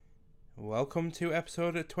welcome to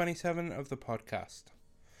episode 27 of the podcast.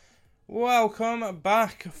 Welcome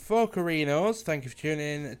back, Fokerinos. Thank you for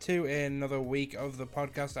tuning in to another week of the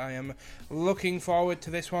podcast. I am looking forward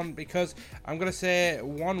to this one because I'm going to say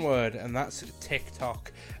one word, and that's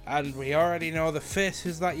TikTok. And we already know the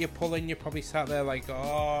faces that you're pulling. You're probably sat there like,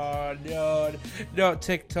 oh, no, not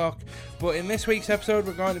TikTok. But in this week's episode,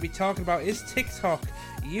 we're going to be talking about, is TikTok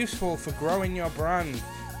useful for growing your brand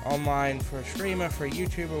online, for a streamer, for a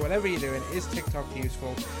YouTuber, whatever you're doing? Is TikTok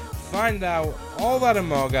useful? Find out all that and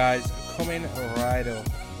more, guys, coming right up.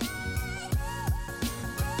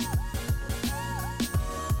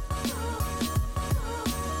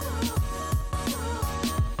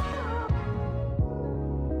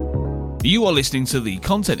 You are listening to the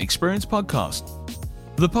Content Experience Podcast,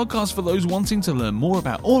 the podcast for those wanting to learn more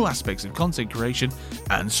about all aspects of content creation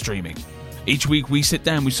and streaming. Each week we sit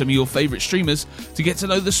down with some of your favourite streamers to get to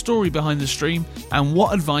know the story behind the stream and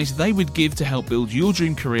what advice they would give to help build your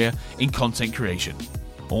dream career in content creation.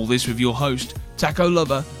 All this with your host, taco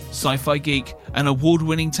lover, sci-fi geek and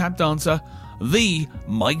award-winning tap dancer, the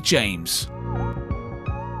Mike James.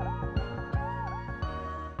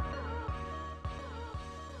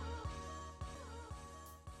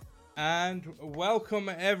 And welcome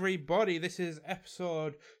everybody. This is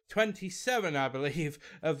episode 27, I believe,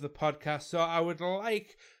 of the podcast. So I would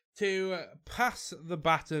like to pass the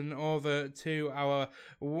baton over to our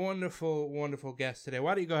wonderful guest today.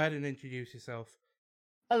 Why don't you go ahead and introduce yourself?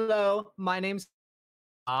 Hello, my name's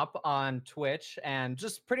Op on Twitch and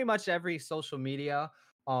just pretty much every social media.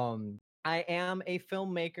 I am a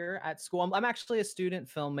filmmaker at school. I'm actually a student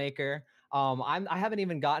filmmaker. I haven't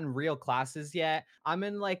even gotten real classes yet. I'm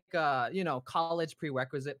in like college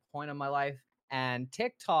prerequisite point of my life, and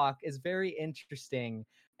TikTok is very interesting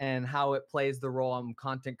and how it plays the role in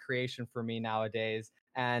content creation for me nowadays.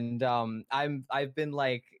 And I've been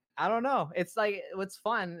like, I don't know. It's like what's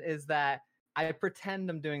fun is that I pretend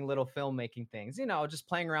I'm doing little filmmaking things, just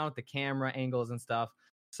playing around with the camera angles and stuff.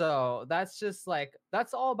 So that's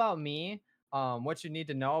all about me. What you need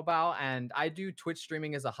to know about, and I do Twitch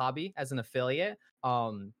streaming as a hobby, as an affiliate.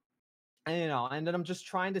 And then I'm just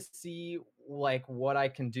trying to see like what I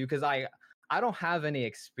can do, because I don't have any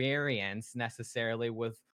experience necessarily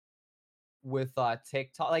with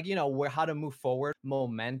TikTok, like where how to move forward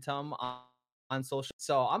momentum on social.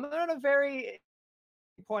 So I'm at a very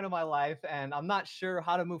point of my life and I'm not sure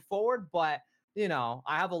how to move forward, but I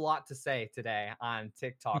have a lot to say today on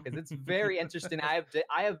TikTok because it's very interesting. I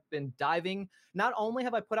have been diving. Not only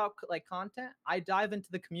have I put out like content, I dive into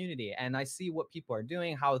the community and I see what people are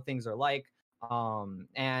doing, how things are like.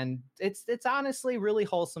 And it's honestly really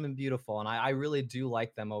wholesome and beautiful, and I really do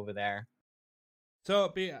like them over there.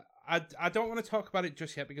 So, I don't want to talk about it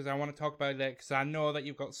just yet because I want to talk about it because I know that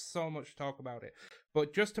you've got so much to talk about it.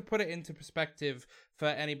 But just to put it into perspective for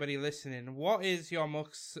anybody listening, what is your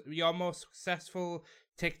most successful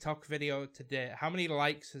TikTok video to date? How many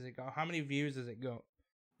likes has it got? How many views has it got?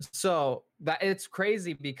 So that it's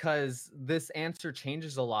crazy because this answer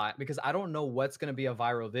changes a lot because I don't know what's going to be a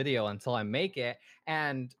viral video until I make it.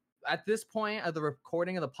 And at this point of the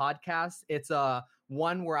recording of the podcast, it's a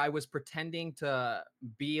one where I was pretending to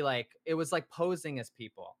be like, it was like posing as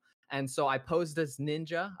people. And so I posed as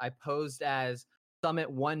Ninja. I posed as Summit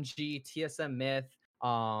 1G, TSM Myth,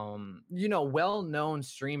 well-known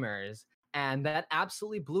streamers. And that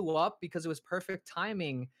absolutely blew up because it was perfect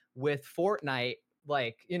timing with Fortnite.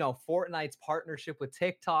 Like, Fortnite's partnership with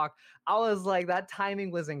TikTok. I was like, that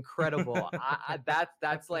timing was incredible.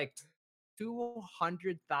 That's like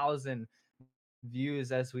 200,000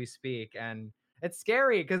 views as we speak. And it's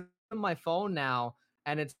scary because I'm on my phone now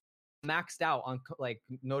and it's maxed out on like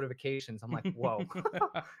notifications. I'm like, whoa,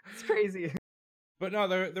 it's crazy. But no,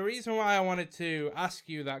 the reason why I wanted to ask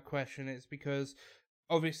you that question is because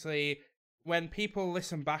obviously when people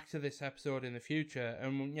listen back to this episode in the future,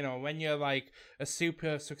 and when you're like a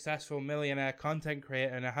super successful millionaire content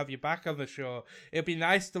creator and I have you back on the show, it'd be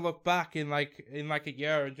nice to look back in like a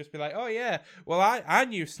year and just be like, oh yeah, well I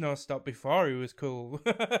knew SNOWSTOP before he was cool,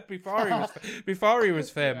 before he was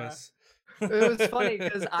famous. It was funny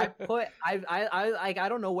because I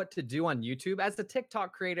don't know what to do on YouTube as a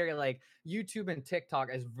TikTok creator. Like YouTube and TikTok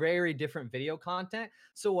is very different video content.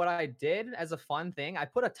 So what I did as a fun thing, I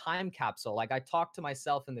put a time capsule. Like I talked to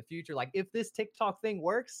myself in the future. Like if this TikTok thing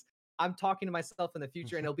works, I'm talking to myself in the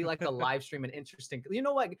future, and it'll be like a live stream and interesting.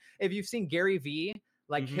 Like if you've seen Gary Vee,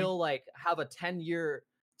 like he'll like have a 10 years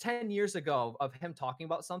ago of him talking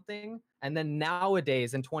about something, and then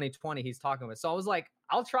nowadays in 2020 he's talking about it. So I was like,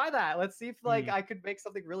 I'll try that. Let's see if like I could make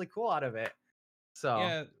something really cool out of it. So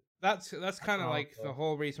yeah, that's kind of like the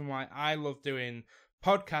whole reason why I love doing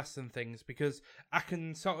podcasts and things, because I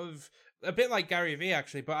can sort of, a bit like Gary Vee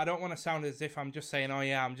actually, but I don't want to sound as if I'm just saying, oh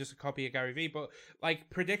yeah, I'm just a copy of Gary Vee, but like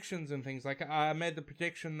predictions and things. Like I made the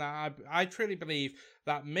prediction that I truly believe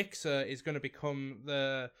that Mixer is going to become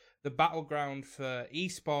the battleground for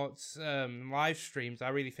esports live streams. I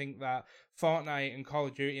really think that Fortnite and Call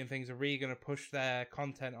of Duty and things are really going to push their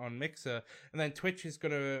content on Mixer, and then Twitch is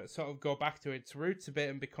going to sort of go back to its roots a bit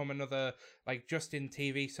and become another like Justin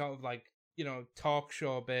TV sort of like, you know, talk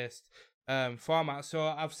show based format. So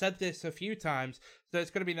I've said this a few times, so it's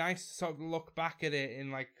going to be nice to sort of look back at it in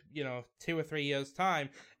like, you know, 2 or 3 years time,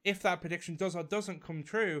 if that prediction does or doesn't come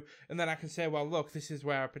true, and then I can say, well, look, this is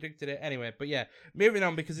where I predicted it anyway. But yeah, moving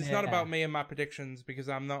on, because it's not about me and my predictions, because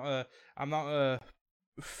I'm not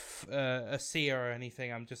a seer or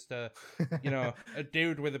anything. I'm just a you know, a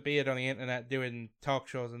dude with a beard on the internet doing talk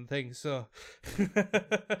shows and things. So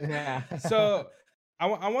Yeah. So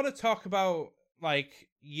I want to talk about like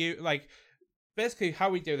basically how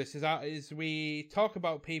we do this is we talk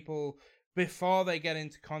about people before they get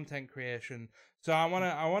into content creation. So I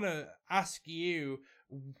want to ask you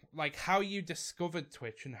like how you discovered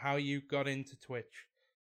Twitch and how you got into Twitch.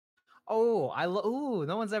 Oh, ooh,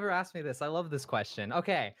 no one's ever asked me this. I love this question.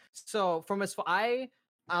 Okay. So from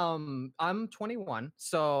I'm 21.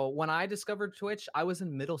 So when I discovered Twitch, I was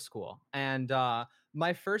in middle school, and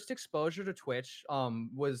my first exposure to Twitch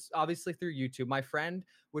was obviously through YouTube. My friend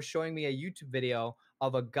was showing me a YouTube video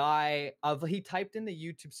of a guy he typed in the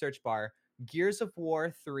YouTube search bar Gears of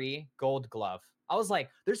War 3 Gold Glove. I was like,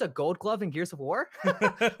 there's a Gold Glove in Gears of War?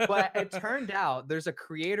 But it turned out there's a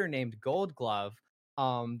creator named Gold Glove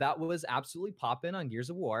that was absolutely popping on Gears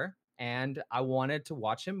of War, and I wanted to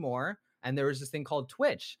watch him more. And there was this thing called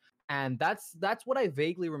Twitch, and that's what I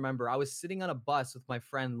vaguely remember. I was sitting on a bus with my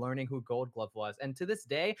friend learning who Gold Glove was, and to this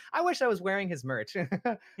day, I wish I was wearing his merch.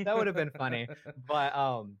 That would have been funny. But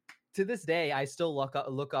to this day, I still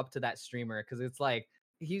look up to that streamer, because it's like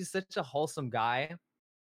he's such a wholesome guy.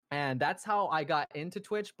 And that's how I got into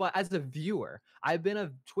Twitch. But as a viewer, I've been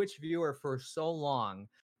a Twitch viewer for so long,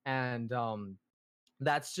 and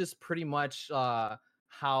that's just pretty much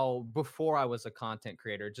how before I was a content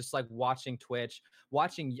creator, just like watching Twitch,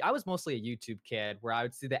 I was mostly a YouTube kid, where I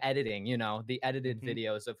would see the editing, you know, the edited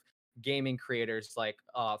videos of gaming creators like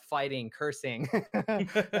fighting, cursing. And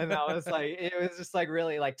that was like, it was just like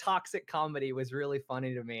really like toxic comedy was really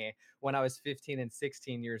funny to me when I was 15 and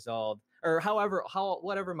 16 years old, or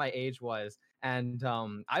whatever my age was. And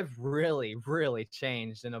I've really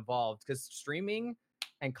changed and evolved, because streaming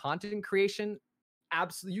and content creation,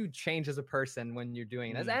 absolutely, you change as a person when you're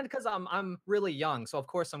doing this. And because I'm really young, so of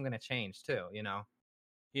course I'm gonna change too, you know.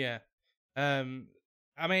 Yeah. I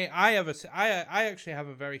mean, I actually have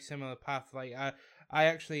a very similar path. Like I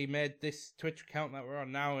actually made this Twitch account that we're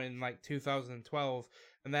on now in like 2012,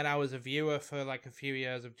 and then I was a viewer for like a few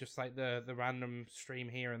years of just like the random stream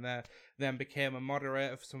here and there. Then became a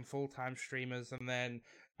moderator for some full-time streamers, and then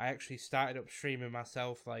I actually started up streaming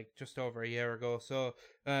myself like just over a year ago. So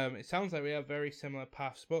it sounds like we have very similar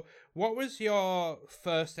paths. But what was your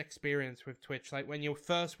first experience with Twitch? Like when you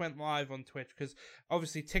first went live on Twitch? Because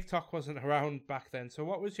obviously TikTok wasn't around back then. So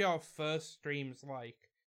what was your first streams like?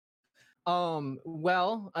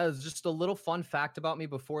 Well, as just a little fun fact about me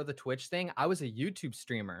before the Twitch thing, I was a YouTube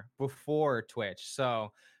streamer before Twitch.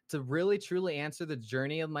 So to really truly answer the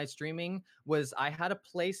journey of my streaming was I had a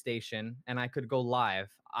PlayStation and I could go live.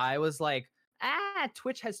 I was like,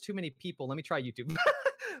 Twitch has too many people. Let me try YouTube.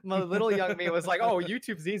 My little young me was like, oh,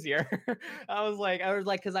 YouTube's easier. I was like,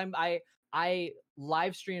 because I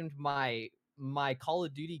live streamed my Call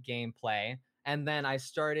of Duty gameplay, and then I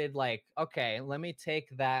started like, okay, let me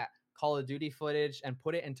take that Call of Duty footage and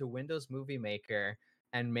put it into Windows Movie Maker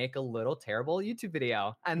and make a little terrible YouTube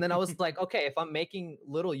video. And then I was like, okay, if I'm making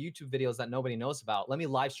little YouTube videos that nobody knows about, let me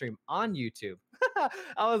live stream on YouTube.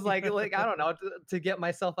 I was like, I don't know, to get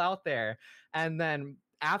myself out there. And then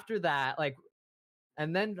after that, like,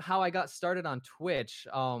 and then how I got started on Twitch,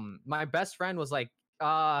 my best friend was like,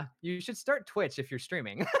 you should start Twitch if you're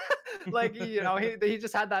streaming. Like, you know, he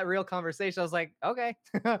just had that real conversation. I was like, okay.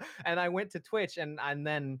 And I went to Twitch, and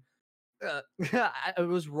then it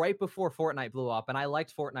was right before Fortnite blew up, and I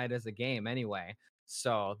liked Fortnite as a game anyway.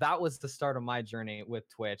 So that was the start of my journey with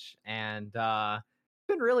Twitch, and it's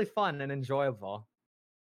been really fun and enjoyable.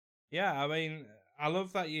 Yeah, I mean, I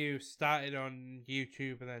love that you started on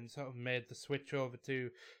YouTube and then sort of made the switch over to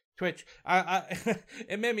Twitch.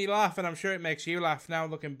 It made me laugh, and I'm sure it makes you laugh now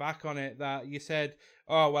looking back on it, that you said,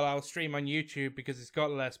 oh, well, I'll stream on YouTube because it's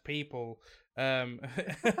got less people. Yeah,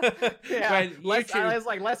 YouTube, I was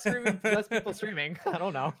like, less people streaming. I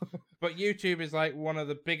don't know. But YouTube is like one of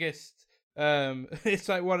the biggest It's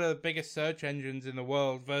like one of the biggest search engines in the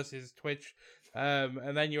world versus Twitch.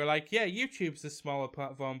 And then you were like, yeah, YouTube's a smaller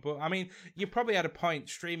platform, but I mean, you probably had a point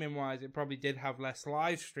streaming wise. It probably did have less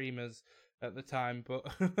live streamers at the time, but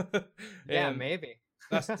Yeah, maybe.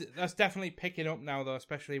 that's definitely picking up now, though,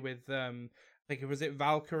 especially with I think it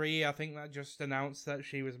Valkyrie. I think that just announced that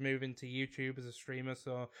she was moving to YouTube as a streamer.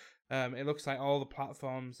 So it looks like all the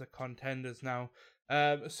platforms are contenders now.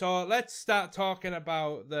 So let's start talking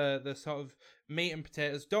about the sort of meat and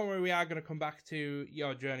potatoes. Don't worry, we are going to come back to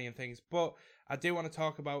your journey and things, but I do want to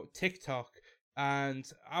talk about TikTok. And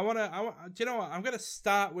do you know what? I'm going to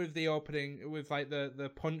start with the opening, with like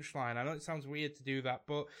the punchline. I know it sounds weird to do that,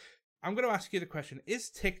 but I'm going to ask you the question: is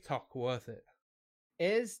TikTok worth it?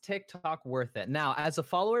 Is TikTok worth it? Now, as a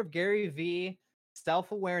follower of Gary Vee,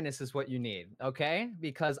 self-awareness is what you need, okay?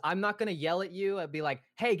 Because I'm not gonna yell at you and be like,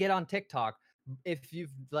 hey, get on TikTok if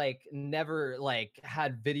you've like never like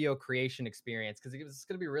had video creation experience, because it's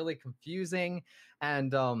gonna be really confusing.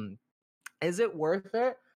 And is it worth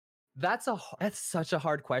it? That's such a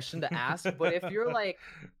hard question to ask. But if you're like,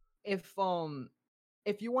 if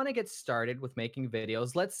you want to get started with making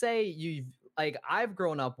videos, let's say I've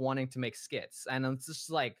grown up wanting to make skits, and it's just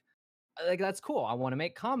like that's cool. I want to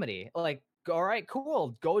make comedy. Like, all right,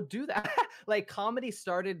 cool, go do that. Like, comedy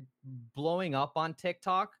started blowing up on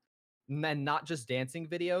TikTok, and then not just dancing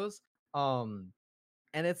videos. Um,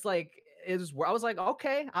 and it's like it was where I was like,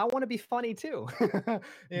 okay, I want to be funny too,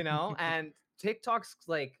 you know. And TikTok's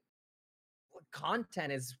like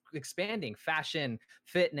content is expanding, fashion,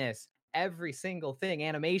 fitness, every single thing,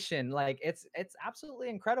 animation. Like, it's absolutely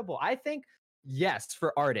incredible. I think, yes,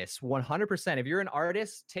 for artists, 100%. If you're an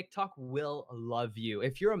artist, TikTok will love you.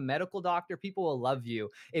 If you're a medical doctor, people will love you.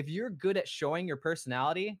 If you're good at showing your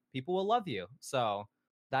personality, people will love you. So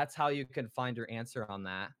that's how you can find your answer on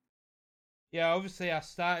that. Yeah, obviously I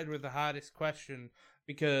started with the hardest question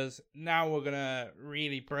because now we're gonna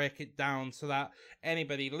really break it down so that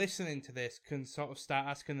anybody listening to this can sort of start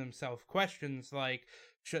asking themselves questions like,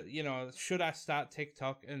 should I start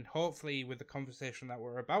TikTok? And hopefully, with the conversation that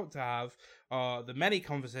we're about to have, or the many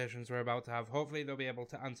conversations we're about to have, hopefully they'll be able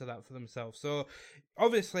to answer that for themselves. So,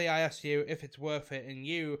 obviously, I asked you if it's worth it, and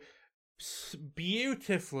you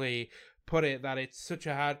beautifully put it that it's such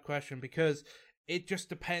a hard question because it just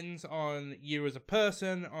depends on you as a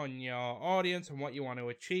person, on your audience, and what you want to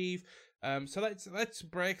achieve. So let's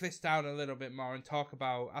break this down a little bit more and talk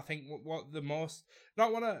about, I think, what the most,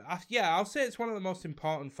 not one of, yeah, I'll say it's one of the most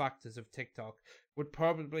important factors of TikTok would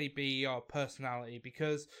probably be your personality,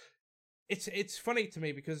 because it's funny to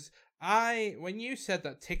me because when you said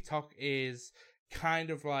that TikTok is kind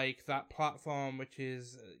of like that platform which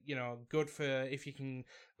is good for if you can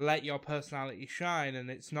let your personality shine and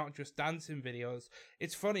it's not just dancing videos.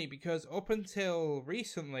 It's funny because up until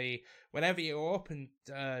recently, whenever you opened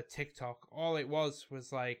TikTok, all it was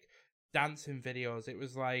like dancing videos. It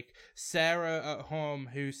was like Sarah at home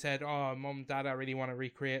who said, oh, mom, dad, I really want to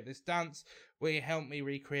recreate this dance. Will you help me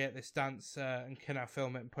recreate this dance, and can I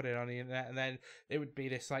film it and put it on the internet? And then it would be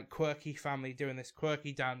this like quirky family doing this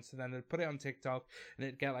quirky dance, and then they'd put it on TikTok and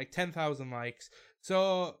it'd get like 10,000 likes.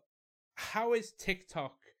 So how is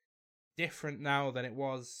TikTok different now than it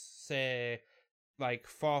was, say, like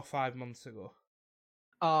 4 or 5 months ago?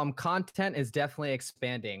 Content is definitely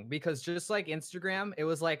expanding, because just like Instagram, it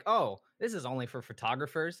was like, oh, this is only for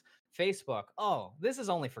photographers. Facebook, oh, this is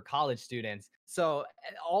only for college students. So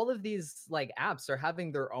all of these like apps are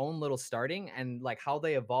having their own little starting, and like how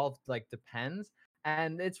they evolved like depends.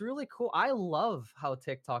 And it's really cool. I love how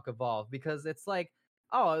TikTok evolved, because it's like,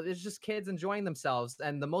 oh, it's just kids enjoying themselves,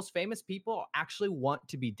 and the most famous people actually want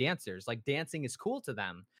to be dancers. Like, dancing is cool to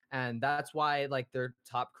them, and that's why like they're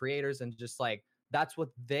top creators, and just like that's what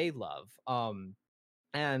they love.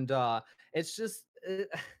 And it's just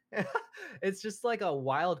it's just like a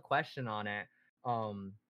wild question on it.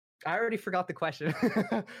 I already forgot the question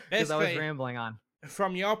because I was rambling on.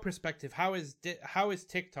 From your perspective, how is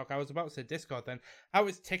TikTok? I was about to say Discord then. How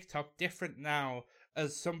is TikTok different now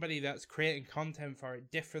as somebody that's creating content for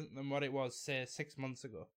it, different than what it was, say, 6 months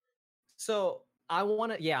ago? So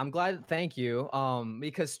I'm glad. Thank you.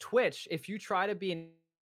 Because Twitch, if you try to be a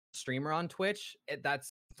streamer on Twitch,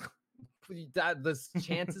 that's the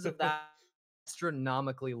chances of that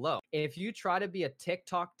astronomically low. If you try to be a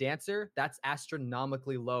TikTok dancer, that's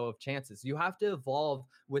astronomically low of chances. You have to evolve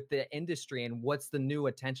with the industry and what's the new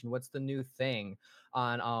attention, what's the new thing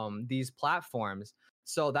on these platforms.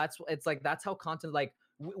 So that's how content, like,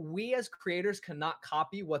 we as creators cannot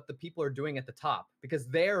copy what the people are doing at the top, because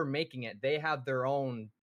they're making it. They have their own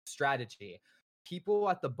strategy. People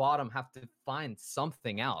at the bottom have to find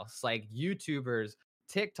something else, like YouTubers,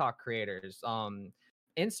 TikTok creators,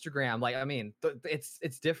 Instagram. Like, I mean,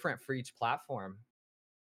 it's different for each platform.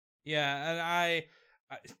 Yeah, and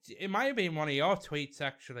it might have been one of your tweets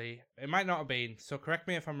actually. It might not have been, so correct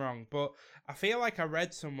me if I'm wrong. But I feel like I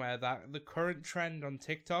read somewhere that the current trend on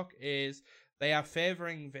TikTok is they are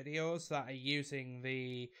favoring videos that are using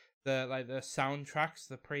the soundtracks,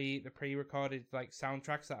 the pre-recorded like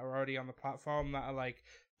soundtracks that are already on the platform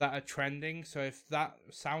that are trending. So if that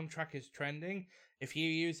soundtrack is trending, if you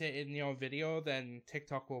use it in your video, then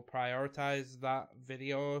TikTok will prioritize that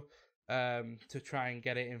video to try and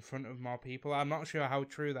get it in front of more people. I'm not sure how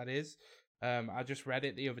true that is. I just read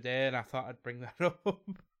it the other day and I thought I'd bring that up.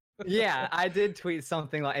 Yeah, I did tweet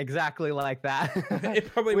something like exactly like that.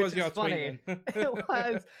 It probably was your funny. tweet. It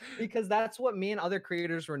was, because that's what me and other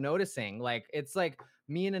creators were noticing. Like, it's like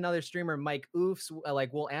me and another streamer, Mike Oofs,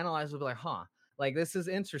 like we'll analyze, we'll be like, huh, like this is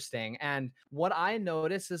interesting. And what I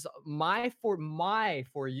notice is my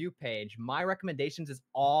for you page, my recommendations is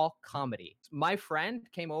all comedy. My friend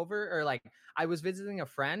came over, or like I was visiting a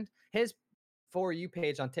friend, his for you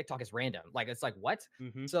page on TikTok is random. Like, it's like, what?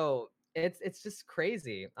 Mm-hmm. So it's just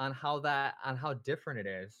crazy on how different it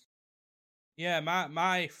is. Yeah,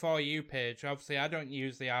 my For You page, obviously I don't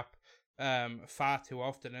use the app far too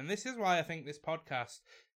often. And this is why I think this podcast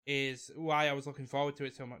is why I was looking forward to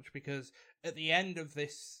it so much, because at the end of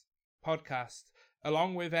this podcast,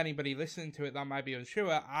 along with anybody listening to it that might be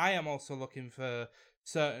unsure, I am also looking for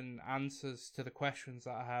certain answers to the questions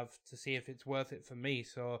that I have to see if it's worth it for me.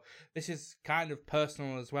 So this is kind of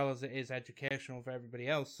personal as well as it is educational for everybody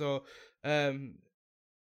else. So and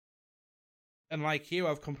like you,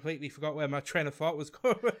 I've completely forgot where my train of thought was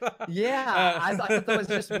going with that. Yeah, I thought that was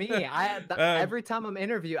just me. Every time I'm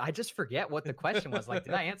interviewed, I just forget what the question was. Like,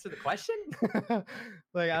 did I answer the question?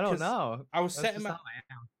 Like, I don't know. I was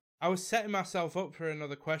setting myself up for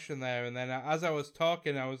another question there, and then as I was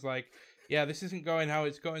talking, I was like, yeah, this isn't going how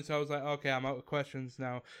it's going. So I was like, okay, I'm out of questions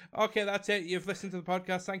now. Okay, that's it. You've listened to the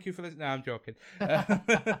podcast. Thank you for listening. No, I'm joking.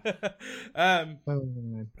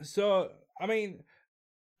 So, I mean,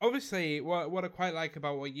 obviously, what I quite like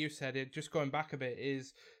about what you said, just going back a bit,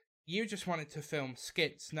 is you just wanted to film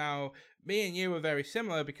skits. Now, me and you are very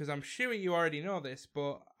similar because I'm sure you already know this,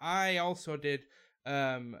 but I also did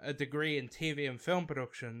a degree in TV and film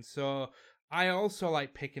production, so I also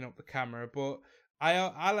like picking up the camera, but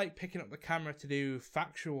I like picking up the camera to do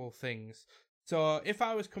factual things. So if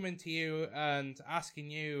I was coming to you and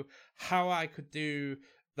asking you how I could do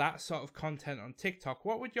that sort of content on TikTok,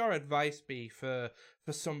 what would your advice be for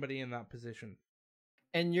somebody in that position?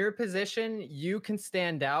 In your position, you can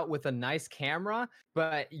stand out with a nice camera,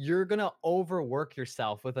 but you're gonna overwork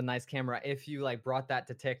yourself with a nice camera if you like brought that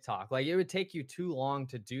to TikTok. Like, it would take you too long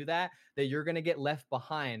to do that you're gonna get left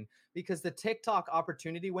behind, because the TikTok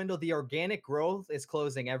opportunity window, the organic growth is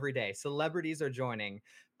closing every day. Celebrities are joining,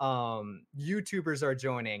 YouTubers are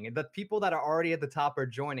joining, the people that are already at the top are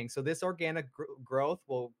joining. So this organic growth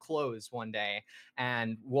will close one day,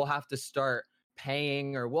 and we'll have to start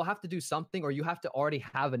paying, or we'll have to do something, or you have to already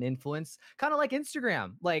have an influence, kind of like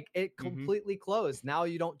Instagram. Like, it completely closed. Now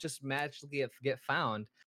you don't just magically get found.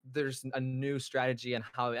 There's a new strategy and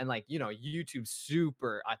how, and like, you know, YouTube's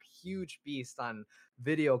super a huge beast on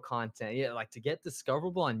video content. Yeah, like to get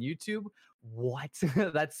discoverable on YouTube, what?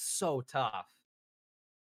 That's so tough.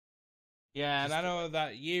 Yeah, and I know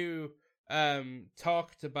that you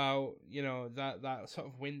talked about, you know, that sort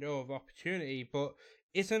of window of opportunity, but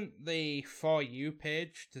isn't the For You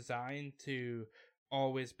page designed to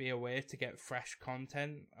always be a way to get fresh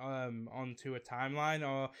content onto a timeline,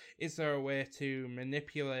 or is there a way to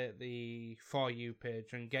manipulate the For You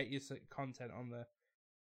page and get your content on there?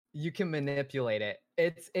 You can manipulate it.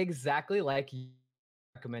 It's exactly like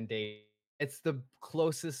recommendation. It's the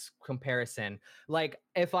closest comparison. Like,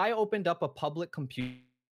 if I opened up a public computer,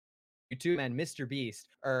 YouTube and Mr. Beast,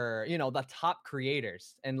 or, you know, the top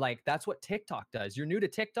creators, and like that's what TikTok does. You're new to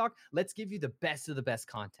TikTok, let's give you the best of the best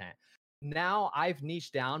content. Now I've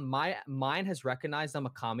niched down. Mine has recognized I'm a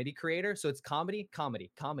comedy creator, so it's comedy,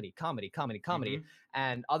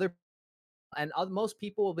 and most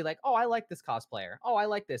people will be like, oh, I like this cosplayer, oh, I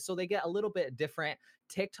like this, so they get a little bit different.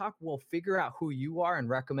 TikTok will figure out who you are and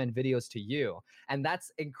recommend videos to you, and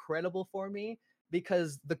that's incredible for me,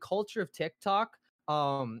 because the culture of TikTok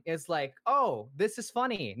is like, oh, this is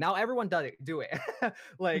funny, now everyone do it.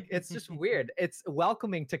 Like, it's just weird. It's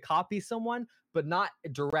welcoming to copy someone, but not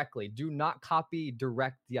directly. Do not copy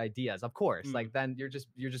direct the ideas, of course. Like, then you're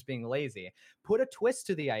just being lazy. Put a twist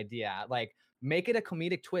to the idea, like make it a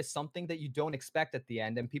comedic twist, something that you don't expect at the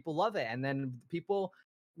end, and people love it. And then people,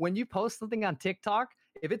 when you post something on TikTok,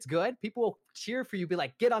 if it's good, people will cheer for you, be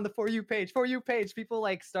like, get on the for you page. People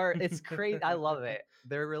like start, it's great. I love it.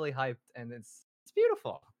 They're really hyped, and it's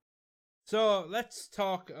beautiful. So let's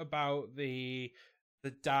talk about the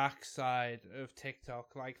dark side of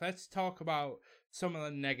TikTok. Like, let's talk about some of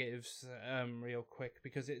the negatives real quick,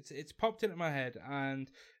 because it's popped into my head, and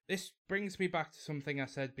this brings me back to something I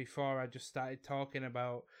said before I just started talking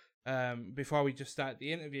about before we just started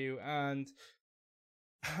the interview. And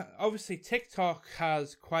obviously TikTok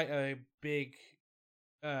has quite a big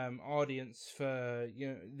audience. For, you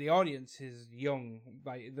know, the audience is young.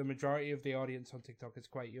 Like, the majority of the audience on TikTok is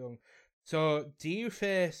quite young. So do you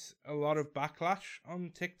face a lot of backlash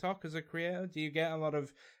on TikTok as a creator? Do you get a lot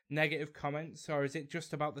of negative comments, or is it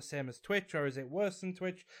just about the same as Twitch, or is it worse than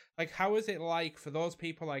Twitch? Like, how is it like for those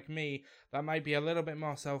people like me that might be a little bit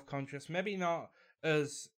more self-conscious, maybe not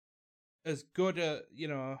as good at, you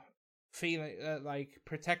know, feeling like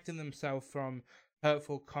protecting themselves from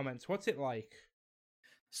hurtful comments? What's it like?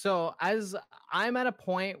 So as I'm at a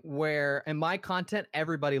point where in my content,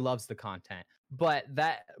 everybody loves the content, but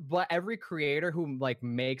every creator who like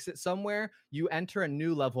makes it somewhere, you enter a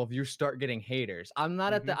new level of you start getting haters. I'm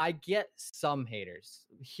not at Mm-hmm. I get some haters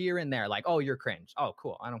here and there, like, oh, you're cringe. Oh,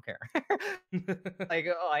 cool. I don't care.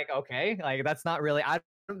 Like okay, like that's not really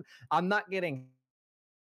I'm not getting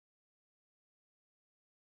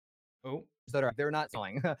Oh, that are they're not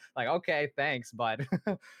selling. Like, okay, thanks, bud.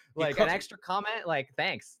 Like an cut. extra comment, like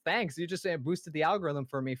thanks. You just boosted the algorithm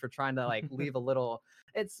for me for trying to like leave a little.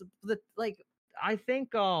 It's the like I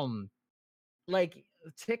think like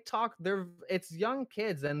TikTok, it's young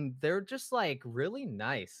kids and they're just like really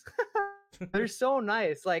nice. They're so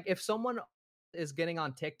nice. Like if someone is getting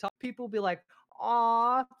on TikTok, people be like,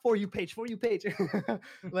 "Aw, for you page, for you page."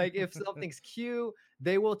 Like if something's cute,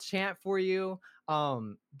 they will chant for you.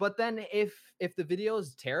 But then if the video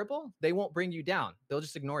is terrible, they won't bring you down. They'll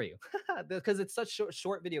just ignore you because it's such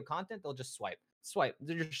short video content. They'll just swipe.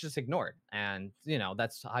 They're just ignored, and you know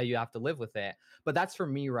that's how you have to live with it. But that's for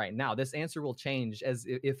me right now. This answer will change as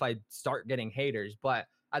if I start getting haters, but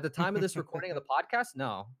at the time of this recording of the podcast,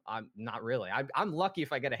 no, I'm not really. I'm lucky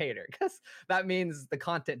if I get a hater because that means the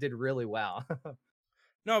content did really well.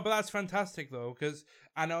 No, but that's fantastic though, because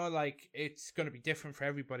I know like it's going to be different for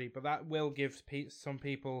everybody, but that will give some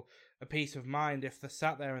people a peace of mind if they're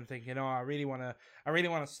sat there and thinking, "Oh, I really want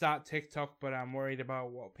to start TikTok, but I'm worried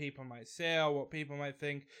about what people might say or what people might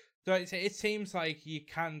think." So it seems like you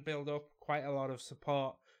can build up quite a lot of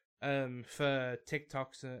support for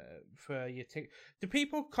TikToks, for your Tik. Do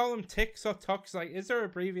people call them ticks or talks? Like, is there an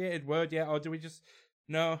abbreviated word yet, or do we just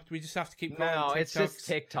no? Do we just have to keep calling them TikToks? It's just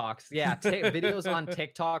TikToks. Yeah, videos on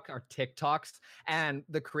TikTok are TikToks, and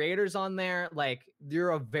the creators on there, like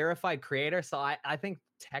you're a verified creator. So I think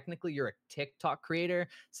technically you're a TikTok creator.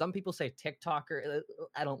 Some people say TikToker.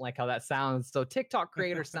 I don't like how that sounds. So TikTok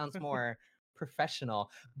creator sounds more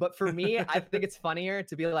professional. But for me, I think it's funnier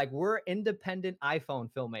to be like, we're independent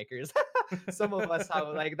iPhone filmmakers. Some of us have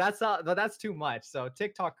like that's too much. So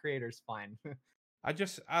TikTok creator's fine.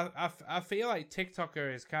 I feel like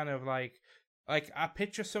TikToker is kind of like I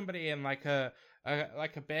picture somebody in like a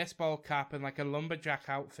baseball cap and like a lumberjack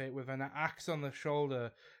outfit with an axe on the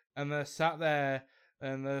shoulder, and they're sat there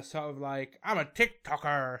and they're sort of like, I'm a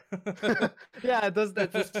TikToker. Yeah, it does.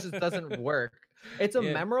 That just doesn't work. It's a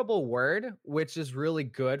Yeah. memorable word, which is really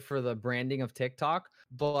good for the branding of TikTok.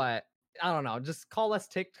 But I don't know. Just call us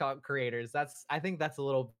TikTok creators. I think that's a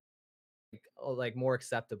little like more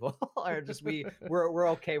acceptable, or just we're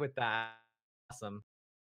okay with that. Awesome.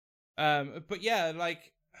 But yeah,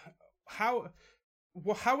 like how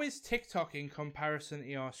how is TikTok in comparison to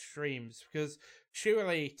your streams? Because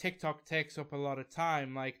surely TikTok takes up a lot of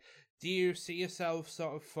time. Like, do you see yourself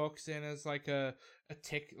sort of focusing as like a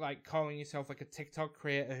like calling yourself like a TikTok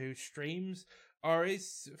creator who streams, or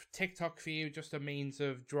is TikTok for you just a means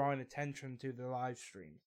of drawing attention to the live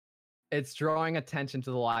stream? It's drawing attention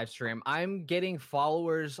to the live stream. I'm getting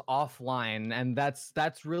followers offline, and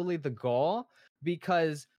that's really the goal,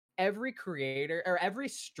 because every creator or every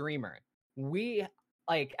streamer, we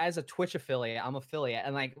like as a Twitch affiliate, I'm affiliate,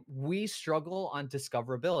 and like we struggle on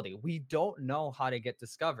discoverability. We don't know how to get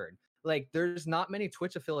discovered. Like there's not many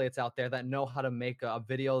Twitch affiliates out there that know how to make a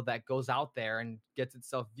video that goes out there and gets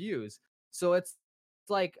itself views. So it's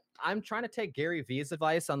like I'm trying to take Gary Vee's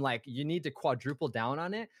advice on like you need to quadruple down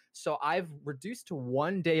on it. So I've reduced to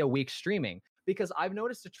 1 day a week streaming, because I've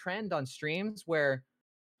noticed a trend on streams where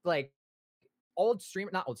like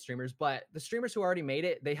not old streamers, but the streamers who already made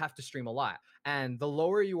it, they have to stream a lot. And the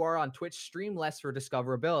lower you are on Twitch, stream less for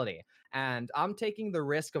discoverability. And I'm taking the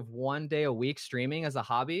risk of 1 day a week streaming as a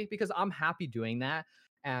hobby because I'm happy doing that.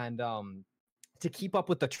 And to keep up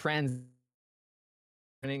with the trends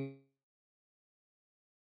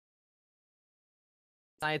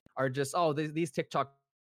are just, oh, these TikTok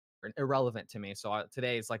are irrelevant to me. So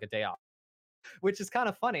today is like a day off, which is kind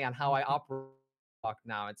of funny on how I operate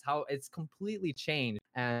now. It's how it's completely changed.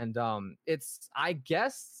 And it's, I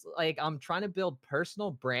guess, like I'm trying to build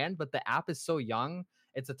personal brand, but the app is so young.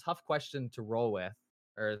 It's a tough question to roll with,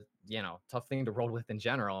 or tough thing to roll with in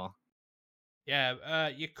general. Yeah,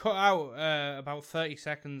 you cut out about 30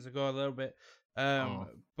 seconds ago a little bit, Oh.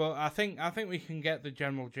 but I think we can get the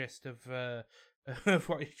general gist of of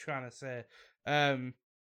what you're trying to say.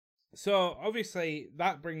 So obviously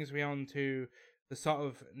that brings me on to the sort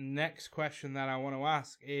of next question that I want to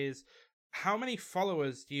ask is, how many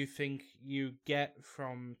followers do you think you get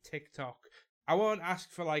from TikTok? I won't ask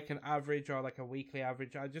for like an average or like a weekly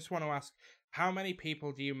average. I just want to ask, how many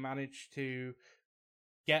people do you manage to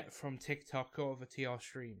get from TikTok over to your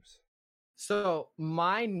streams? So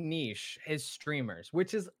my niche is streamers,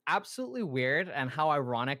 which is absolutely weird. And how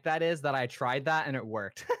ironic that is that I tried that and it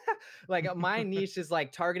worked. Like my niche is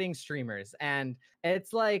like targeting streamers, and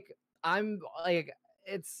it's like I'm like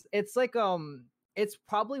it's like it's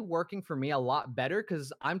probably working for me a lot better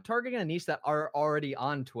because I'm targeting a niche that are already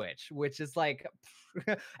on Twitch, which is like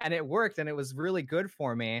and it worked and it was really good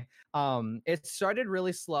for me. It started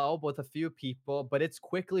really slow with a few people, but it's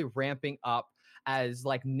quickly ramping up as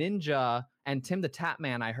like Ninja and Tim the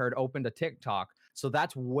Tatman I heard opened a TikTok. So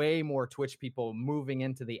that's way more Twitch people moving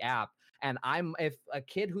into the app. And if a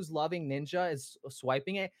kid who's loving Ninja is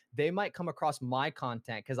swiping it, they might come across my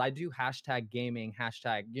content because I do hashtag gaming,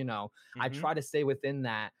 hashtag, I Mm-hmm. try to stay within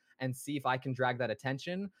that and see if I can drag that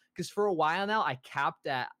attention. Because for a while now, I capped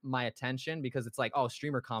at my attention because it's like, oh,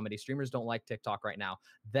 streamer comedy. Streamers don't like TikTok right now.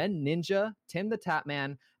 Then Ninja, Tim the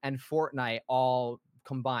Tatman, and Fortnite all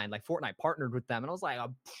combined. Like Fortnite partnered with them, and I was like,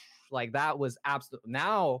 like that was absolute.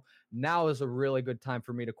 Now is a really good time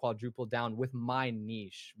for me to quadruple down with my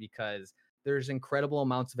niche because there's incredible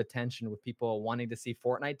amounts of attention with people wanting to see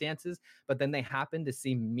Fortnite dances, but then they happen to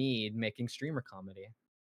see me making streamer comedy.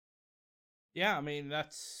 Yeah, I mean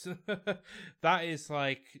that's that is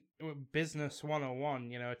like business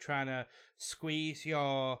 101, trying to squeeze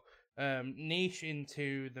your niche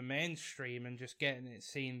into the mainstream and just getting it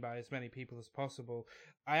seen by as many people as possible.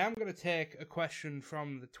 I am going to take a question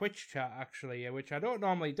from the Twitch chat actually, which I don't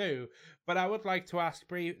normally do, but I would like to ask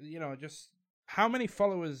just how many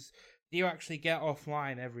followers do you actually get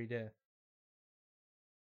offline every day?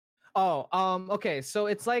 Oh, okay. So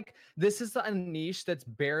it's like this is a niche that's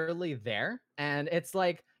barely there. And it's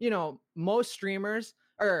like, most streamers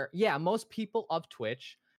or yeah, most people of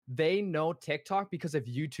Twitch, they know TikTok because of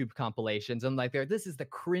YouTube compilations. And like this is the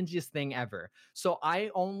cringiest thing ever. So I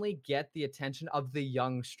only get the attention of the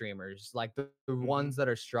young streamers, like the Mm-hmm. ones that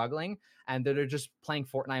are struggling and that are just playing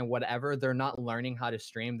Fortnite and whatever. They're not learning how to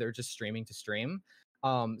stream, they're just streaming to stream.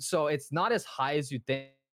 So it's not as high as you think.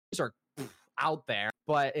 These are out there,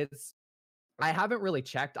 but I haven't really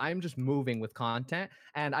checked. I'm just moving with content.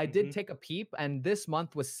 And I Mm-hmm. did take a peep, and this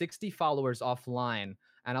month was 60 followers offline.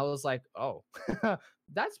 And I was like, oh,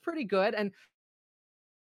 that's pretty good. And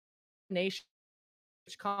Nation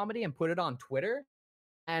comedy and put it on Twitter.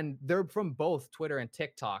 And they're from both Twitter and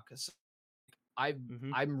TikTok. So I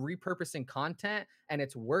Mm-hmm. I'm repurposing content and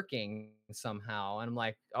it's working somehow. And I'm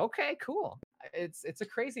like, okay, cool. It's a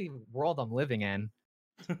crazy world I'm living in.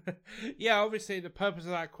 Yeah, obviously the purpose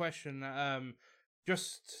of that question,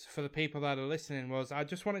 just for the people that are listening, was I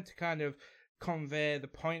just wanted to kind of convey the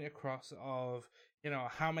point across of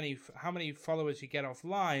how many followers you get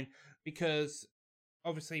offline, because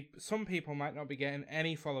obviously some people might not be getting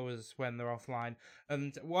any followers when they're offline,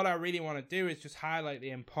 and what I really want to do is just highlight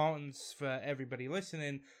the importance for everybody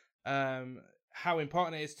listening, how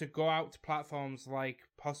important it is to go out to platforms like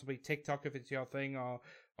possibly TikTok if it's your thing, or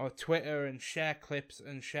Twitter, and share clips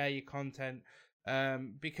and share your content,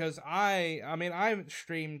 because I mean I haven't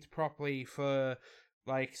streamed properly for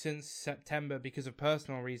like since September because of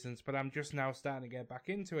personal reasons, but I'm just now starting to get back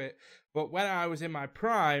into it. But when I was in my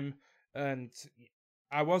prime, and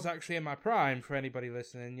I was actually in my prime for anybody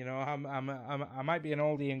listening. I might be an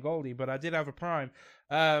oldie and goldie, but I did have a prime,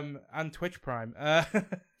 and Twitch Prime.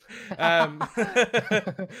 Um,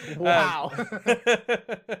 Wow.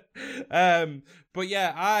 but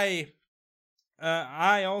yeah,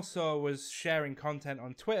 I also was sharing content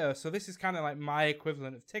on Twitter, so this is kind of like my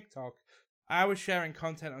equivalent of TikTok. I was sharing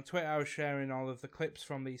content on Twitter. I was sharing all of the clips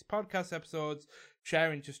from these podcast episodes,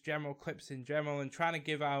 sharing just general clips in general, and trying to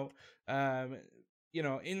give out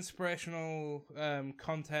inspirational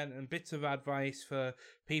content and bits of advice for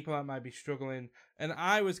people that might be struggling. And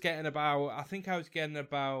I was getting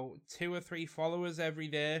about 2 or 3 followers every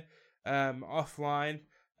day offline.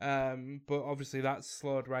 But obviously that's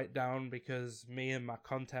slowed right down because me and my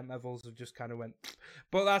content levels have just kind of went.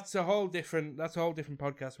 But that's a whole different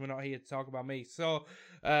podcast. We're not here to talk about me. So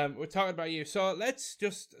we're talking about you. So let's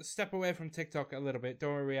just step away from TikTok a little bit.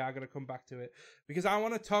 Don't worry, we are going to come back to it because I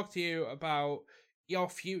want to talk to you about your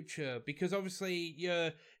future, because obviously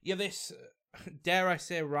you're this, dare I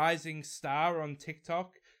say, rising star on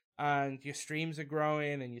TikTok, and your streams are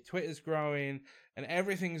growing and your Twitter's growing and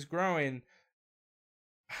everything's growing.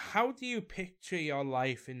 How do you picture your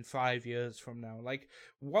life in 5 years from now? Like,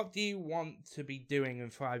 what do you want to be doing in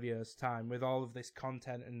 5 years' time with all of this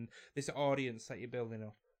content and this audience that you're building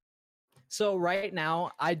up? So right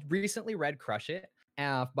now, I recently read Crush It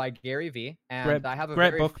by Gary Vee, and I have a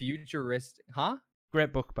great very book. futuristic, huh?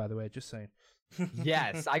 Great book, by the way, just saying.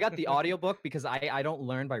 Yes, I got the audiobook because I don't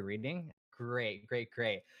learn by reading. Great.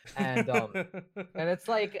 And it's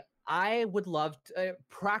like I would love to,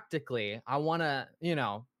 practically I want to,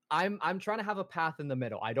 I'm trying to have a path in the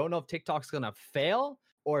middle. I don't know if TikTok's going to fail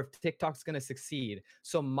or if TikTok's going to succeed.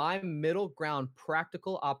 So my middle ground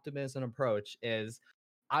practical optimism approach is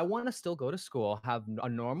I want to still go to school, have a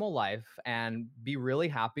normal life, and be really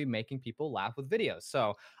happy making people laugh with videos.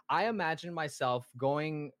 So I imagine myself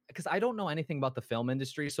going, because I don't know anything about the film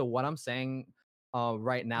industry. So what I'm saying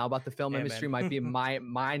right now about the film industry might be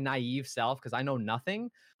my naive self, because I know nothing.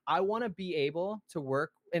 I want to be able to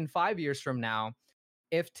work in 5 years from now.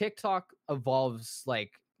 If TikTok evolves, all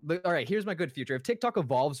right, here's my good future. If TikTok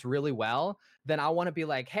evolves really well, then I want to be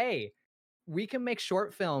like, hey, we can make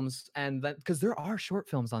short films, and then because there are short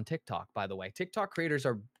films on TikTok, by the way. TikTok creators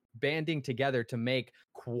are banding together to make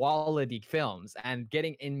quality films and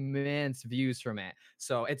getting immense views from it.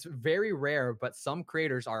 So it's very rare, but some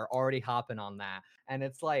creators are already hopping on that. And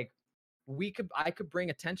it's like I could bring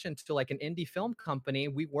attention to like an indie film company.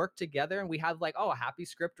 We work together and we have like, oh, a happy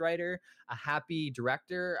script writer, a happy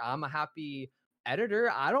director, I'm a happy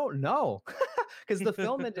editor. I don't know. Because the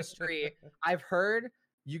film industry, I've heard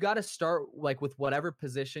you got to start like with whatever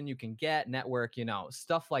position you can get, network,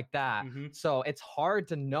 stuff like that. Mm-hmm. So it's hard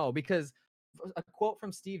to know, because a quote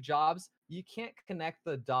from Steve Jobs, you can't connect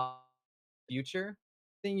the dots future.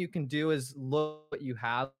 Thing you can do is look what you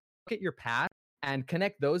have, look at your past, and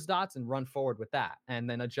connect those dots and run forward with that, and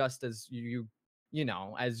then adjust as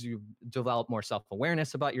as you develop more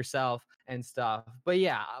self-awareness about yourself and stuff. But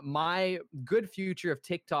yeah, my good future of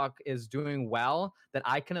TikTok is doing well that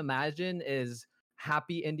I can imagine is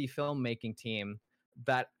happy indie filmmaking team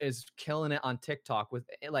that is killing it on TikTok with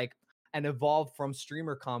like an evolve from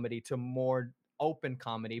streamer comedy to more open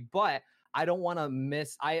comedy. But I don't want to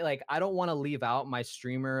I don't want to leave out my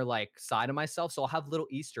streamer like side of myself. So I'll have little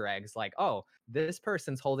Easter eggs like, oh, this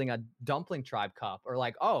person's holding a Dumpling Tribe cup, or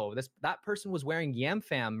like, oh, that person was wearing Yam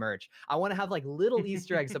Fam merch. I want to have like little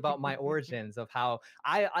Easter eggs about my origins of how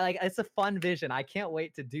I like, it's a fun vision. I can't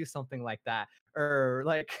wait to do something like that. Or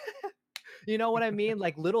like you know what I mean?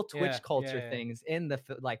 Like little Twitch culture things in the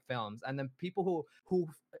films, and then people who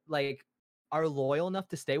like are loyal enough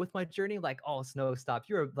to stay with my journey. Like, oh, SNOWSTOP,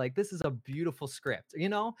 you're like, this is a beautiful script,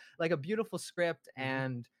 like a beautiful script,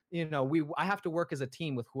 and I have to work as a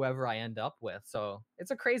team with whoever I end up with. So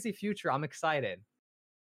it's a crazy future. I'm excited.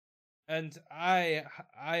 And I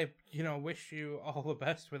wish you all the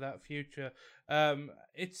best with that future.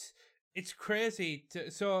 It's crazy.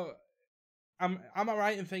 So am I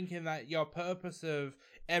right in thinking that your purpose of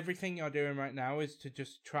everything you're doing right now is to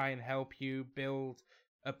just try and help you build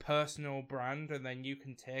a personal brand, and then you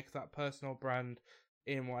can take that personal brand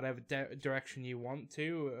in whatever direction you want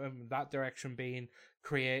to, that direction being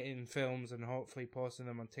creating films and hopefully posting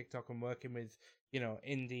them on TikTok and working with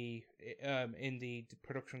indie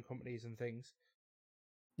production companies and things?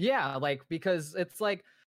 Yeah, like, because it's like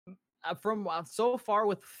from so far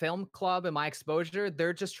with film club and my exposure,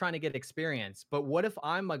 they're just trying to get experience. But what if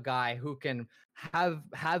I'm a guy who can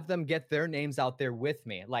have them get their names out there with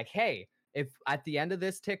me? Like, hey, if at the end of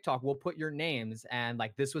this TikTok, we'll put your names, and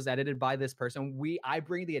like, this was edited by this person. I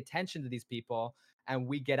bring the attention to these people, and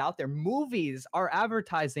we get out there. Movies are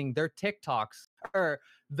advertising their TikToks, or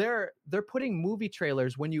they're putting movie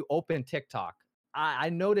trailers when you open TikTok. I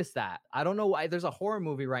noticed that. I don't know why. There's a horror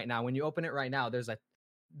movie right now. When you open it right now,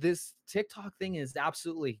 this TikTok thing is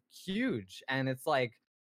absolutely huge. And it's like,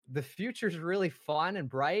 the future's really fun and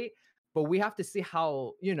bright, but we have to see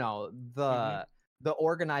how, the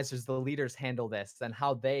organizers, the leaders handle this and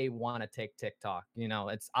how they want to take TikTok.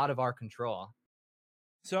 It's out of our control.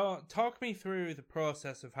 So, talk me through the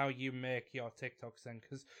process of how you make your TikToks then,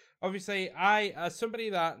 because obviously, I, as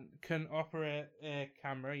somebody that can operate a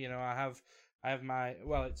camera, I have my,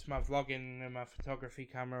 well, it's my vlogging and my photography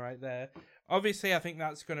camera right there. Obviously, I think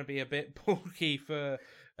that's going to be a bit bulky for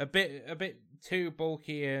a bit too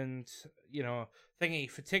bulky and thingy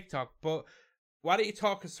for TikTok, but. Why don't you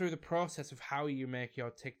talk us through the process of how you make your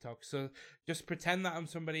TikTok? So just pretend that I'm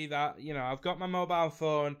somebody that, I've got my mobile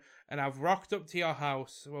phone and I've rocked up to your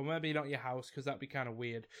house. Well, maybe not your house because that'd be kind of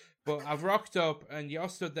weird. But I've rocked up and you're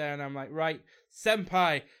stood there and I'm like, right,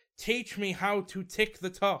 senpai, teach me how to tick the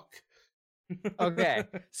talk. Okay,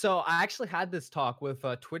 so I actually had this talk with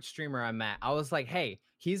a Twitch streamer I met. I was like, "Hey,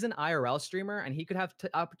 he's an IRL streamer, and he could have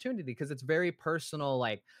opportunity because it's very personal."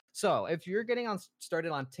 Like, so if you're getting on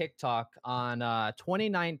started on TikTok on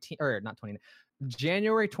 2019 or not 20,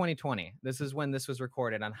 January 2020, this is when this was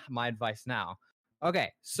recorded on My Advice Now.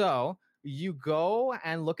 Okay, so you go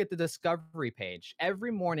and look at the discovery page.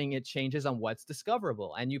 Every morning it changes on what's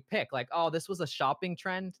discoverable and you pick like, oh, this was a shopping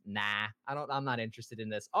trend. Nah, I'm not interested in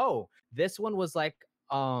this. Oh, this one was like,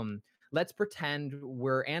 let's pretend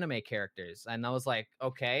we're anime characters. And I was like,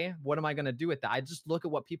 okay, what am I going to do with that? I just look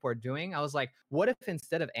at what people are doing. I was like, what if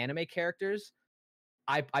instead of anime characters,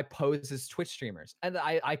 I pose as Twitch streamers, and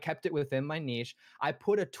I kept it within my niche. I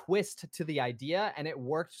put a twist to the idea and it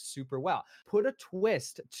worked super well. Put a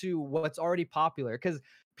twist to what's already popular because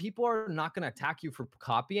people are not going to attack you for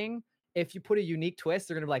copying. If you put a unique twist,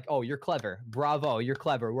 they're going to be like, oh, you're clever. Bravo. You're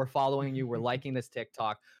clever. We're following you. We're liking this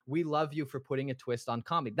TikTok. We love you for putting a twist on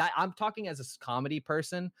comedy. That I'm talking as a comedy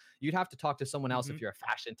person. You'd have to talk to someone else if you're a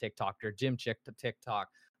fashion TikToker, gym chick to TikTok.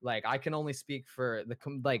 Like I can only speak for the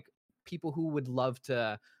people who would love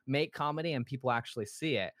to make comedy and people actually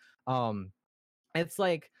see it. It's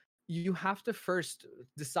like you have to first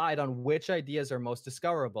decide on which ideas are most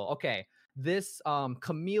discoverable. Okay, this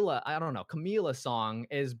Camila song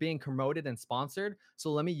is being promoted and sponsored,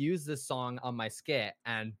 so let me use this song on my skit,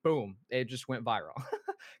 and boom, it just went viral.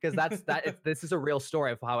 Because this is a real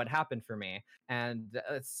story of how it happened for me, and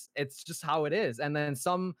it's just how it is. And then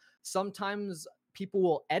sometimes people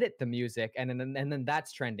will edit the music and then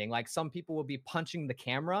that's trending. Like some people will be punching the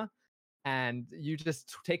camera and you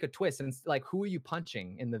just take a twist and like, who are you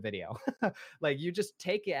punching in the video? Like you just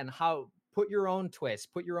take it and put your own twist,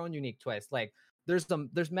 put your own unique twist. Like there's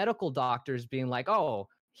medical doctors being like, oh,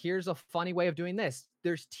 here's a funny way of doing this.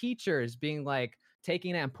 There's teachers being like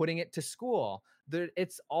taking it and putting it to school.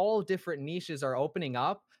 It's all different niches are opening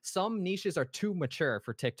up. Some niches are too mature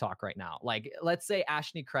for TikTok right now. Like let's say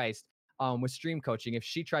Ashley Christ with stream coaching, if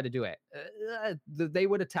she tried to do it, they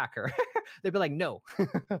would attack her. They'd be like, no.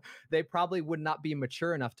 They probably would not be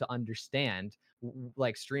mature enough to understand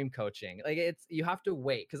like stream coaching. Like you have to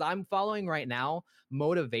wait because I'm following right now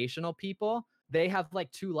motivational people. They have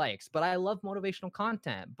like 2 likes, but I love motivational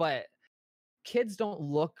content. But kids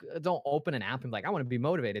don't open an app and be like, I want to be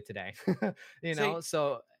motivated today.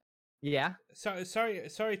 So yeah.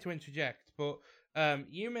 Sorry to interject, but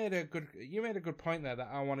you made a good point there that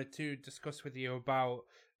I wanted to discuss with you about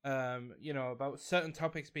about certain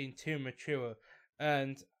topics being too mature,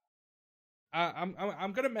 and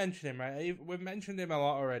I'm gonna mention him, right? We've mentioned him a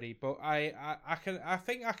lot already, but I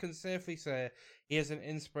think I can safely say he is an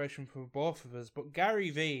inspiration for both of us. But Gary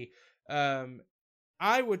V,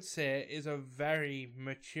 I would say is a very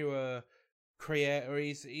mature creator.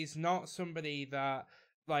 He's not somebody that.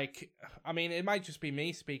 Like, I mean, it might just be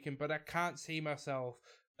me speaking, but I can't see myself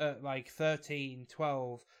at like 13,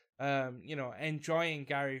 12, enjoying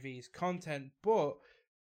Gary V's content. But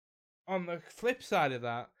on the flip side of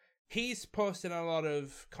that, he's posting a lot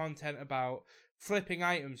of content about flipping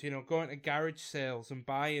items, going to garage sales and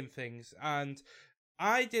buying things. And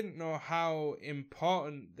I didn't know how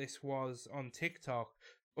important this was on TikTok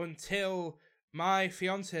until my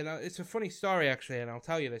fiance, it's a funny story actually, and I'll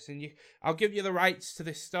tell you this, and I'll give you the rights to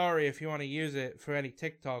this story if you want to use it for any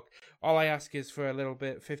TikTok. All I ask is for a little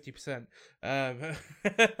bit, 50%.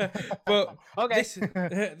 But okay.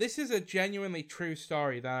 This is a genuinely true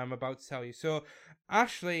story that I'm about to tell you. So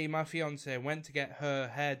Ashley, my fiance, went to get her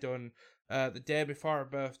hair done the day before her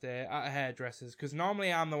birthday at a hairdresser's, because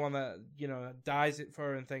normally I'm the one that dyes it for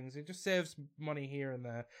her and things. It just saves money here and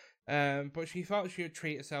there. But she thought she would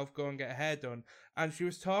treat herself, go and get her hair done, and she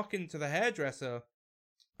was talking to the hairdresser,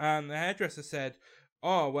 and the hairdresser said,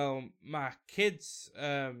 "Oh well, my kids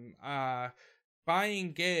are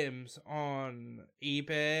buying games on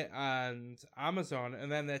eBay and Amazon, and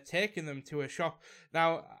then they're taking them to a shop."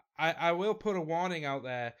 Now, I will put a warning out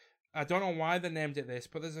there. I don't know why they named it this,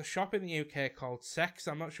 but there's a shop in the UK called Sex.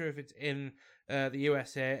 I'm not sure if it's in the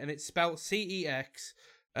USA, and it's spelled CEX,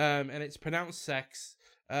 and it's pronounced sex.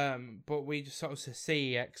 but we just sort of say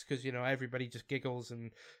CEX because, you know, everybody just giggles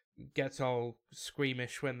and gets all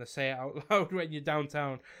squeamish when they say it out loud when you're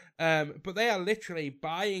downtown. But they are literally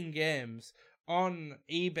buying games on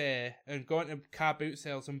eBay and going to car boot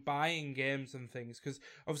sales and buying games and things, because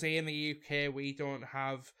obviously in the UK we don't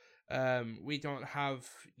have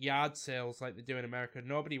yard sales like they do in America.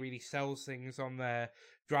 Nobody really sells things on their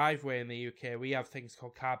driveway in the UK. We have things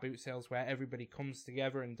called car boot sales where everybody comes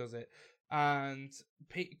together and does it. And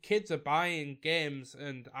kids are buying games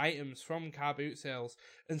and items from car boot sales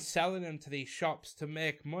and selling them to these shops to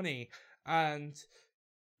make money. And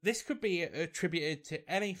this could be attributed to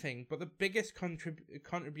anything, but the biggest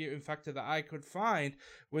contributing factor that I could find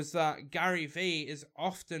was that Gary Vee is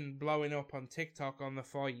often blowing up on TikTok on the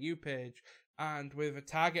For You page, and with a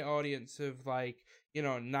target audience of, like, you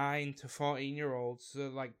know, 9 to 14-year-olds,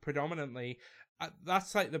 like, predominantly.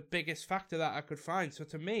 That's, like, the biggest factor that I could find. So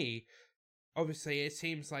to me, obviously, it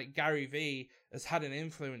seems like Gary Vee has had an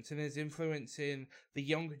influence and is influencing the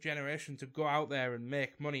younger generation to go out there and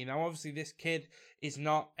make money. Now, obviously, this kid is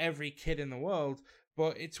not every kid in the world,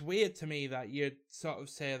 but it's weird to me that you'd sort of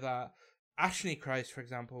say that Ashley Christ, for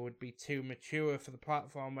example, would be too mature for the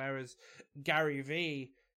platform, whereas Gary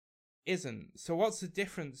Vee isn't. So what's the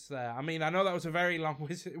difference there? I mean, I know that was a very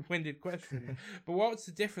long-winded question, but what's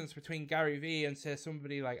the difference between Gary Vee and, say,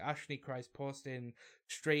 somebody like Ashley Christ posting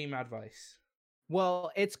stream advice?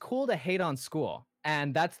 Well, it's cool to hate on school,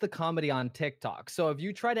 and that's the comedy on TikTok. So if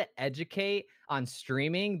you try to educate on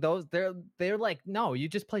streaming, they're like, no, you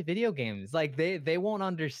just play video games. Like they won't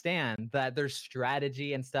understand that there's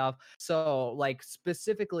strategy and stuff. So like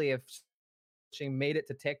specifically if she made it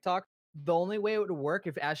to TikTok, the only way it would work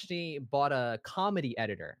if Ashley bought a comedy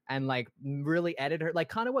editor and like really edit her, like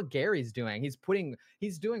kind of what Gary's doing.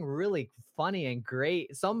 He's doing really funny and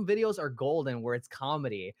great. Some videos are golden where it's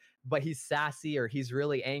comedy, but he's sassy or he's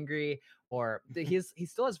really angry, or he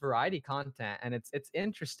still has variety content, and it's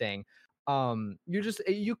interesting.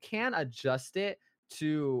 You can adjust it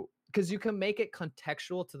to, because you can make it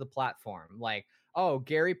contextual to the platform. Like, oh,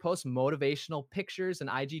 Gary posts motivational pictures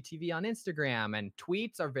and IGTV on Instagram, and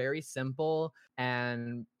tweets are very simple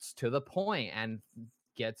and to the point, and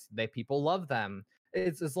people love them.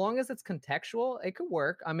 It's, as long as it's contextual, it could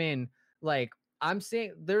work. I mean, like, I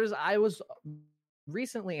was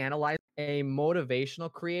recently analyzed a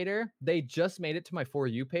motivational creator. They just made it to my For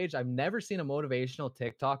You page. I've never seen a motivational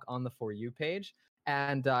TikTok on the For You page.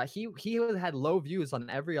 And he had low views on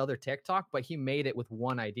every other TikTok, but he made it with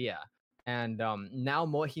one idea. And now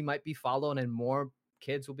he might be followed, and more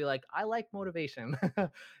kids will be like, I like motivation,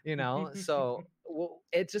 you know. So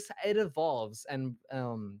it evolves, and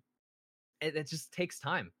it just takes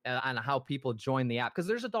time on how people join the app, because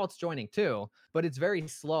there's adults joining too, but it's very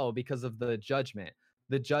slow because of the judgment.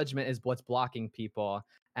 The judgment is what's blocking people,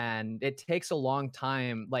 and it takes a long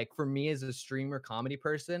time. Like for me as a streamer comedy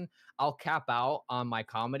person, I'll cap out on my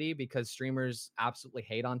comedy because streamers absolutely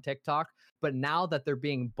hate on TikTok. But now that they're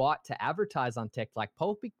being bought to advertise on TikTok,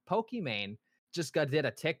 Pokimane just did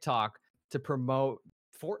a TikTok to promote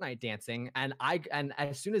Fortnite dancing, and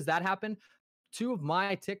as soon as that happened, 2 of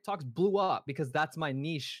my TikToks blew up because that's my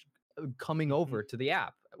niche coming over to the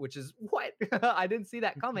app, which is what I didn't see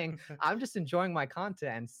that coming. I'm just enjoying my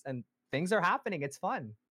content, and things are happening. It's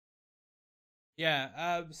fun.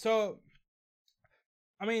 Yeah. So,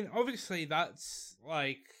 I mean, obviously, that's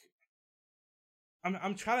like,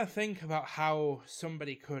 I'm trying to think about how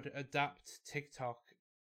somebody could adapt TikTok.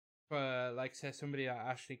 For, like, say, somebody like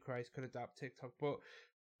Ashley Christ could adapt TikTok, but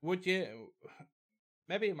would you?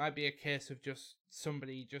 Maybe it might be a case of just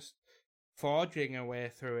somebody just forging a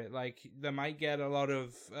way through it. Like, they might get a lot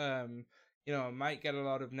of, might get a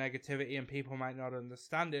lot of negativity and people might not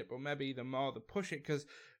understand it, but maybe the more they push it, because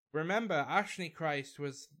remember, Ashley Christ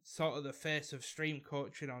was sort of the face of stream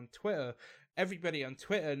coaching on Twitter. Everybody on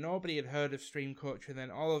Twitter, nobody had heard of stream coaching,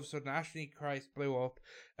 then all of a sudden Ashley Christ blew up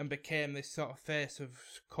and became this sort of face of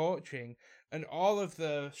coaching. And all of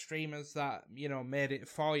the streamers that, you know, made it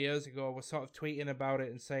 4 years ago were sort of tweeting about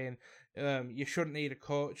it and saying, you shouldn't need a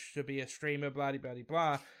coach to be a streamer, blah, blah, blah,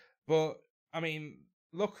 blah. But, I mean,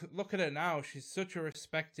 look at her now. She's such a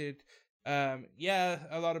respected, a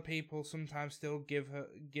lot of people sometimes still give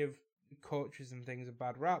coaches and things a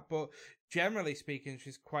bad rap, but generally speaking,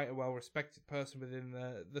 she's quite a well-respected person within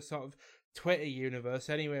the sort of Twitter universe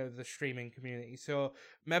anyway, of the streaming community. So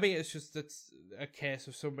maybe it's just a case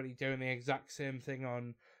of somebody doing the exact same thing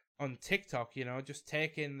on TikTok, you know, just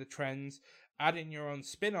taking the trends, adding your own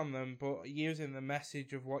spin on them, but using the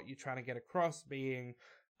message of what you're trying to get across being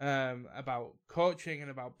about coaching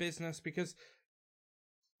and about business. Because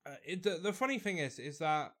the funny thing is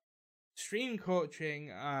that stream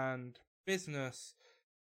coaching and business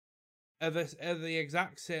are the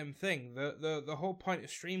exact same thing. The whole point of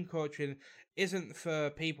stream coaching isn't for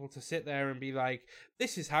people to sit there and be like,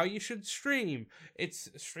 this is how you should stream. It's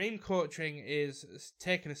stream coaching is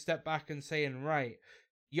taking a step back and saying, right,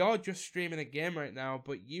 you're just streaming a game right now,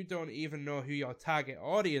 but you don't even know who your target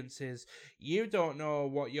audience is. You don't know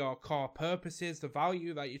what your core purpose is, the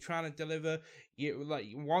value that you're trying to deliver. You like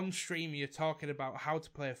one stream you're talking about how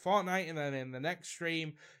to play Fortnite, and then in the next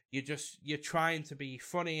stream you're trying to be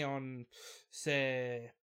funny on,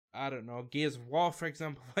 say, I don't know, Gears of War, for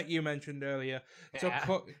example, like you mentioned earlier.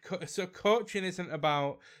 Yeah. So coaching isn't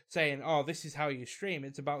about saying, oh, this is how you stream.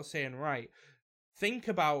 It's about saying, right, think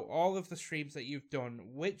about all of the streams that you've done.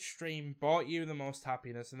 Which stream brought you the most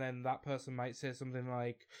happiness? And then that person might say something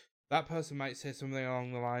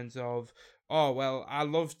along the lines of, oh, well, I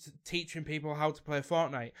loved teaching people how to play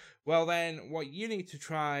Fortnite. Well, then what you need to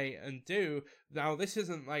try and do, now this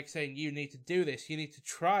isn't like saying you need to do this, you need to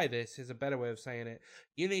try this is a better way of saying it.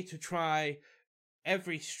 You need to try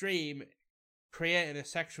every stream creating a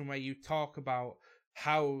section where you talk about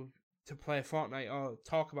how to play Fortnite or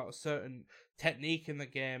talk about a certain technique in the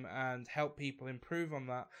game and help people improve on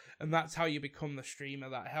that. And that's how you become the streamer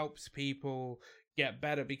that helps people get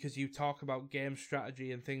better, because you talk about game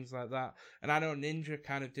strategy and things like that. And I know Ninja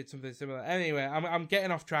kind of did something similar. Anyway, I'm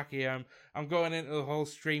getting off track here. I'm going into the whole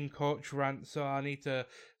stream coach rant, so I need to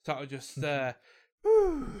sort of just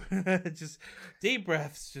just deep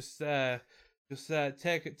breaths, just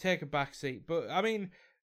take a back seat. But I mean,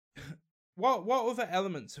 what other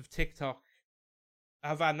elements of TikTok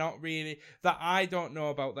have I not really, that I don't know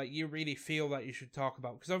about, that you really feel that you should talk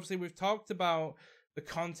about? Because obviously we've talked about the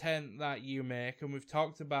content that you make, and we've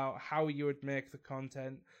talked about how you would make the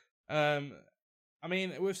content. I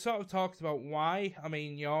mean, we've sort of talked about why. I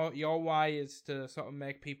mean, your why is to sort of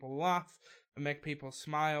make people laugh and make people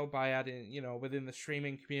smile by adding, within the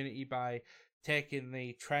streaming community, by taking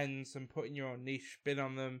the trends and putting your own niche spin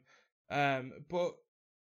on them. But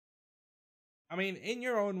I mean, in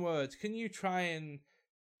your own words, can you try and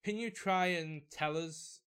tell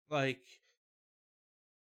us, like,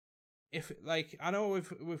 if, like, I know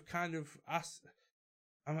we've kind of asked.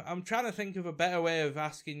 I'm trying to think of a better way of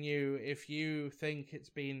asking you if you think it's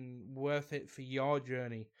been worth it for your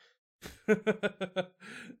journey.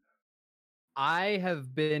 I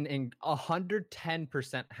have been in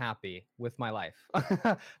 110% happy with my life.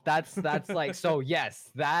 That's like, so yes,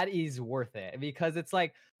 that is worth it, because it's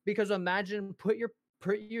like, because imagine, put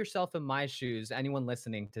yourself in my shoes, anyone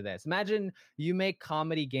listening to this. Imagine you make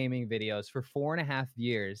comedy gaming videos for 4.5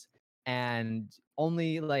 years, and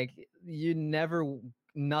only like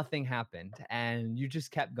nothing happened, and you just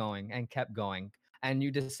kept going and kept going, and you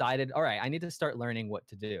decided, all right, I need to start learning what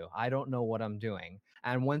to do. I don't know what I'm doing.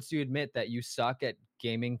 And once you admit that you suck at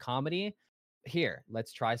gaming comedy, here,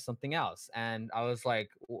 let's try something else. And I was like,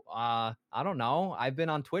 I don't know. I've been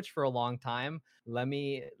on Twitch for a long time. Let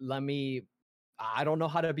me I don't know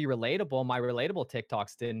how to be relatable. My relatable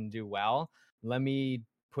TikToks didn't do well. Let me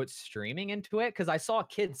put streaming into it, because I saw a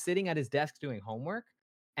kid sitting at his desk doing homework,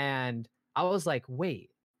 and I was like, wait,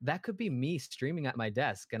 that could be me streaming at my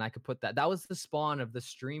desk, and I could put that. That was the spawn of the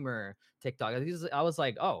streamer TikTok. I was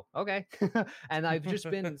like, oh, okay. And I've just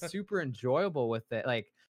been super enjoyable with it.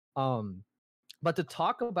 Like, but to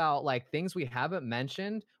talk about like things we haven't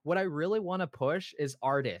mentioned, what I really want to push is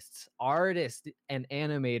artists and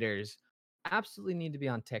animators absolutely need to be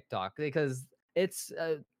on TikTok, because it's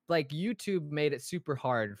like YouTube made it super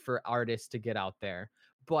hard for artists to get out there.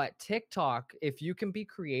 But TikTok, if you can be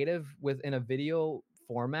creative within a video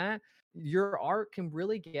format, your art can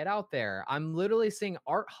really get out there. I'm literally seeing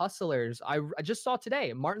art hustlers. I just saw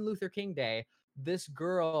today, Martin Luther King Day, this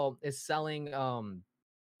girl is selling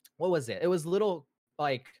what was it? It was little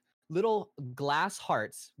glass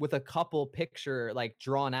hearts with a couple picture like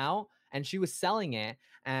drawn out, and she was selling it,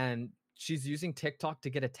 and she's using TikTok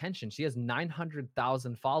to get attention. She has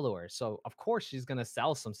 900,000 followers. So of course she's going to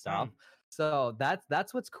sell some stuff. So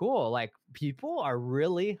that's what's cool. Like, people are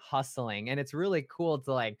really hustling, and it's really cool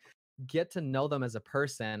to like get to know them as a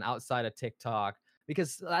person outside of TikTok,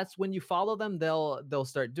 because that's when you follow them, they'll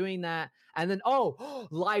start doing that. And then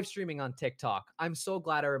live streaming on TikTok. I'm so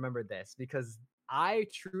glad I remembered this, because I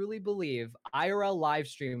truly believe IRL live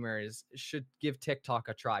streamers should give TikTok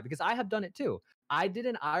a try, because I have done it too. I did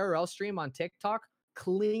an IRL stream on TikTok,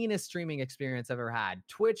 cleanest streaming experience I've ever had.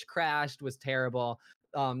 Twitch crashed, was terrible.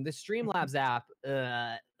 The Streamlabs app,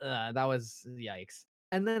 that was yikes.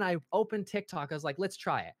 And then I opened TikTok. I was like, let's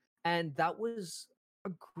try it. And that was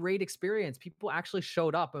a great experience. People actually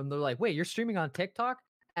showed up, and they're like, wait, you're streaming on TikTok?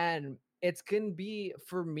 And it's gonna be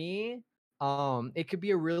for me. It could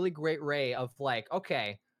be a really great way of like,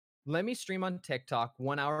 okay, let me stream on TikTok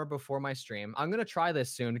 1 hour before my stream. I'm gonna try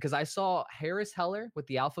this soon because I saw Harris Heller with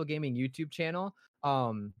the Alpha Gaming YouTube channel.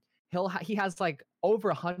 Um, he has like over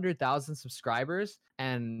 100,000 subscribers,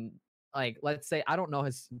 and like, let's say I don't know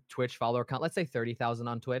his Twitch follower count. Let's say 30,000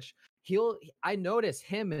 on Twitch. I notice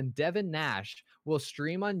him and Devin Nash will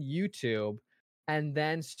stream on YouTube and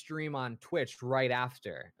then stream on Twitch right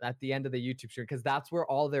after at the end of the YouTube stream because that's where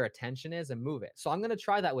all their attention is and move it. So I'm gonna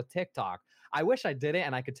try that with TikTok. I wish I did it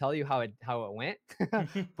and I could tell you how it went,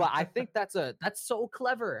 but I think that's so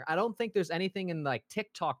clever. I don't think there's anything in like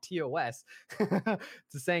TikTok TOS to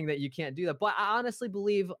saying that you can't do that. But I honestly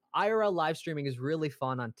believe IRL live streaming is really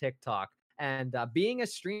fun on TikTok, and being a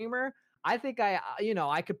streamer, I think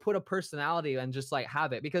I could put a personality and just like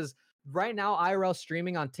have it because right now IRL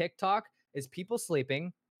streaming on TikTok is people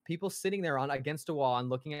sleeping, people sitting there on against a wall and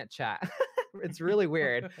looking at chat. It's really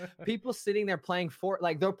weird. People sitting there playing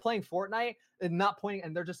they're playing Fortnite and not pointing,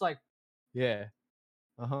 and they're just like, yeah,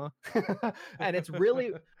 and it's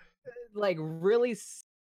really like really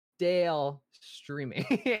stale streaming.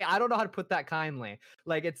 I don't know how to put that kindly.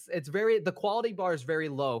 Like it's the quality bar is very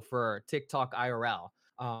low for TikTok IRL.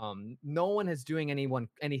 No one is doing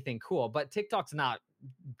anything cool, but TikTok's not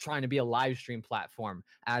trying to be a live stream platform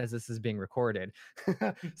as this is being recorded.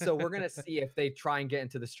 So we're going to see if they try and get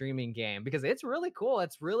into the streaming game because it's really cool.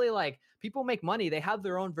 It's really like people make money. They have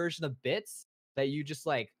their own version of bits that you just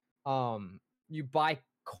like, you buy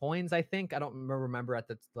coins, I think. I don't remember at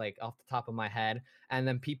the like off the top of my head. And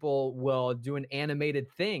then people will do an animated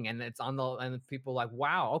thing and and people like,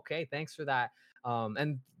 wow, okay, thanks for that.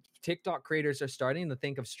 And TikTok creators are starting to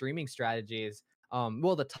think of streaming strategies.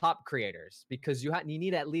 The top creators, because you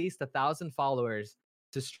need at least 1,000 followers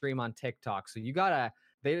to stream on TikTok. So you have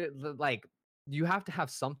to have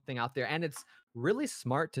something out there, and it's really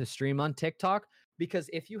smart to stream on TikTok because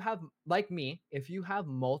if you have, like me, if you have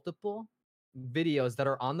multiple videos that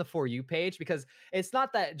are on the For You page, because it's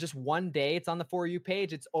not that just one day it's on the For You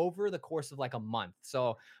page, it's over the course of like a month.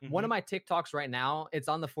 So one of my TikToks right now, it's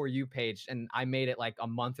on the For You page and I made it like a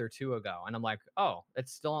month or two ago. And I'm like, oh,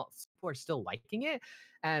 people are still liking it.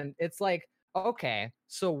 And it's like, okay,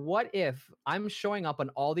 so what if I'm showing up on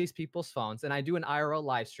all these people's phones and I do an IRL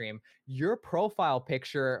live stream, your profile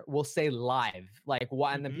picture will say live, like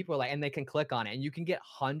what, and then people are like, and they can click on it and you can get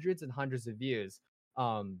hundreds and hundreds of views.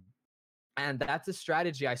 And that's a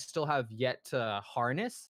strategy I still have yet to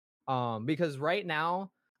harness. Because right now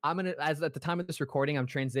as at the time of this recording, I'm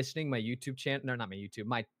transitioning my YouTube channel, no, not my YouTube,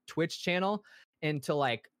 my Twitch channel into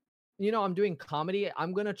like, I'm doing comedy.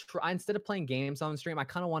 I'm going to try, instead of playing games on stream, I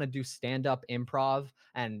kind of want to do stand-up improv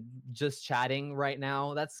and just chatting right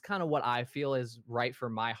now. That's kind of what I feel is right for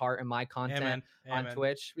my heart and my content on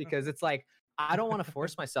Twitch, because it's like, I don't want to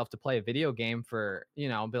force myself to play a video game for, be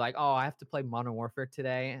like, oh, I have to play Modern Warfare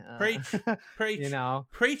today. Preach. Preach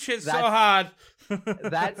it so that's hard.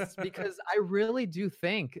 That's because I really do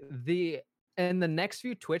think in the next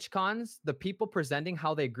few Twitch cons, the people presenting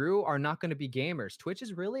how they grew are not going to be gamers. Twitch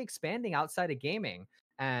is really expanding outside of gaming.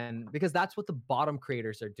 And because that's what the bottom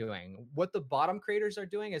creators are doing. What the bottom creators are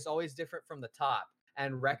doing is always different from the top.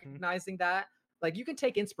 And recognizing that, like, you can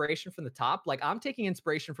take inspiration from the top. Like, I'm taking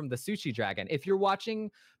inspiration from the Sushi Dragon. If you're watching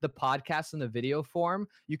the podcast in the video form,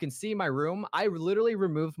 you can see my room. I literally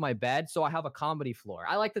removed my bed, so I have a comedy floor.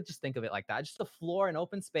 I like to just think of it like that. Just a floor, an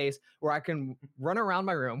open space where I can run around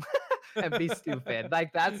my room and be stupid.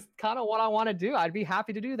 Like, that's kind of what I want to do. I'd be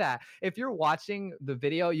happy to do that. If you're watching the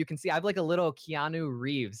video, you can see I have like a little Keanu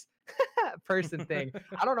Reeves person thing.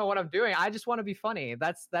 I don't know what I'm doing. I just want to be funny.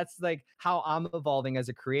 That's like how I'm evolving as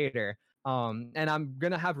a creator. And I'm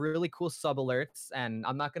gonna have really cool sub alerts, and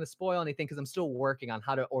I'm not gonna spoil anything because I'm still working on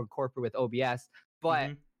how to incorporate with OBS.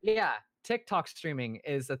 But yeah, TikTok streaming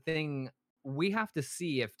is a thing we have to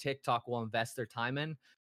see if TikTok will invest their time in.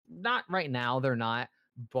 Not right now, they're not.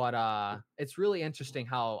 But it's really interesting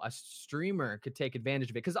how a streamer could take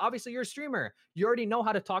advantage of it, because obviously you're a streamer. You already know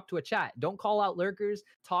how to talk to a chat. Don't call out lurkers.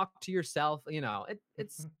 Talk to yourself.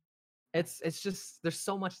 It's just, there's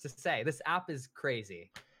so much to say. This app is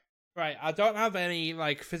crazy. Right, I don't have any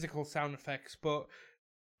like physical sound effects, but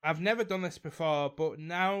I've never done this before. But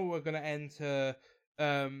now we're gonna enter.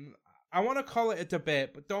 I want to call it a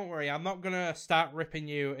debate, but don't worry, I'm not gonna start ripping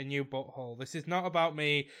you a new butthole. This is not about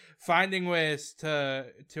me finding ways to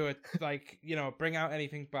like, bring out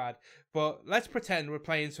anything bad. But let's pretend we're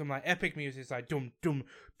playing some like epic music. It's like dum dum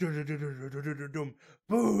dum dum dum dum dum dum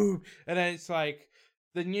boom, and then it's like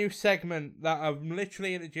the new segment that I'm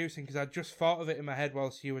literally introducing because I just thought of it in my head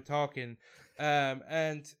whilst you were talking.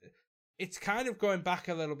 And it's kind of going back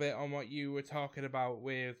a little bit on what you were talking about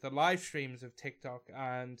with the live streams of TikTok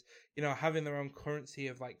and, you know, having their own currency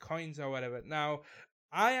of like coins or whatever. Now,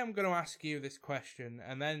 I am going to ask you this question,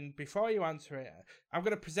 and then before you answer it, I'm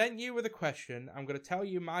going to present you with a question. I'm going to tell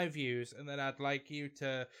you my views, and then I'd like you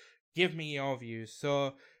to give me your views.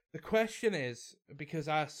 So the question is, because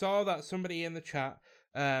I saw that somebody in the chat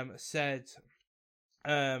said,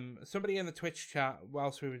 somebody in the Twitch chat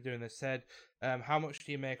whilst we were doing this said, how much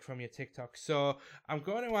do you make from your TikTok? So I'm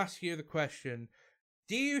going to ask you the question,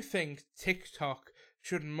 do you think TikTok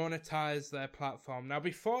should monetize their platform? Now,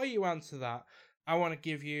 before you answer that, I want to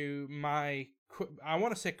give you my, I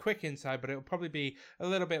want to say quick insight, but it'll probably be a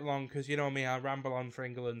little bit long because you know me, I ramble on for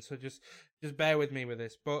England, so just bear with me with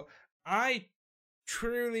this. But I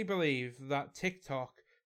truly believe that TikTok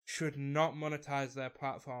should not monetize their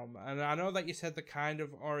platform. And I know that you said they kind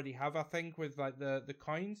of already have, I think, with like the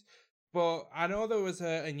coins. But I know there was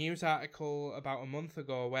a news article about a month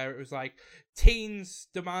ago where it was like teens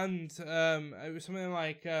demand, it was something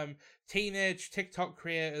like teenage TikTok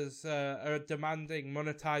creators are demanding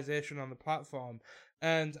monetization on the platform.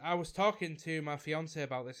 And I was talking to my fiance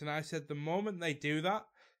about this, and I said the moment they do that,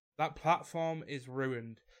 that platform is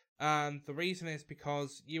ruined. And the reason is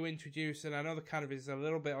because you introduce, and I know the kind of is a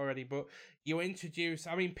little bit already, but you introduce,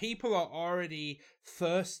 I mean, people are already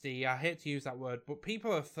thirsty. I hate to use that word, but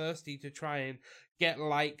people are thirsty to try and get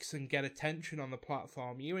likes and get attention on the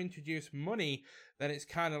platform. You introduce money, then it's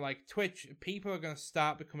kind of like Twitch. People are going to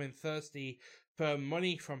start becoming thirsty for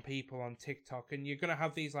money from people on TikTok, and you're going to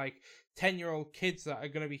have these like 10-year-old kids that are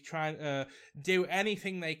going to be trying to do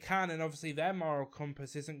anything they can, and obviously their moral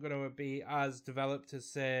compass isn't going to be as developed as,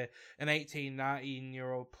 say, an 18,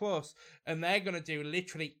 19-year-old plus, and they're going to do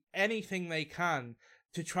literally anything they can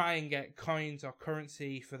to try and get coins or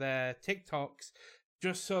currency for their TikToks,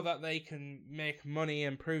 just so that they can make money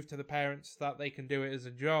and prove to the parents that they can do it as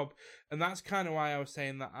a job. And that's kind of why I was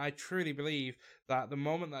saying that I truly believe that the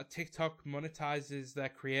moment that TikTok monetizes their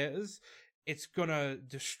creators, it's gonna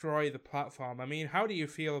destroy the platform. I mean, how do you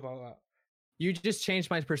feel about that? You just changed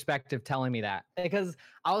my perspective telling me that, because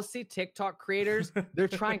I'll see TikTok creators, they're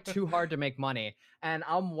trying too hard to make money. And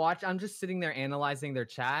I'm just sitting there analyzing their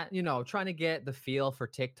chat, you know, trying to get the feel for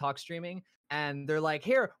TikTok streaming. And they're like,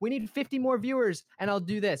 here, we need 50 more viewers and I'll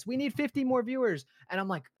do this. We need 50 more viewers. And I'm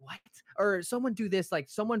like, what? Or someone do this, like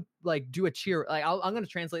someone like do a cheer. Like I'm going to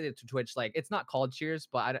translate it to Twitch. Like it's not called cheers,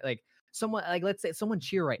 but I like someone, like, let's say someone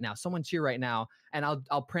cheer right now, and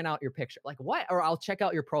I'll print out your picture. Like what? Or I'll check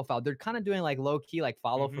out your profile. They're kind of doing like low key, like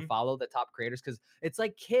follow for follow the top creators. Cause it's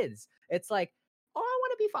like kids. It's like, oh, I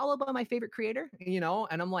want to be followed by my favorite creator, you know?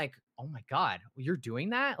 And I'm like, oh my God, you're doing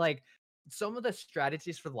that? Like, some of the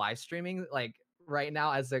strategies for live streaming, like right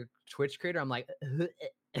now as a Twitch creator, I'm like,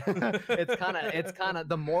 it's kind of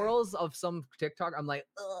the morals of some TikTok. I'm like,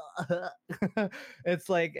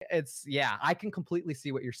 yeah, I can completely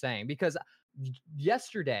see what you're saying, because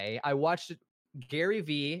yesterday I watched Gary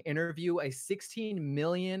Vee interview a 16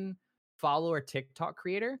 million follower TikTok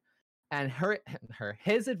creator, and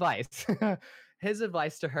his advice his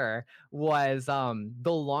advice to her was,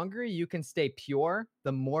 the longer you can stay pure,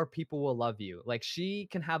 the more people will love you. Like she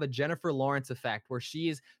can have a Jennifer Lawrence effect where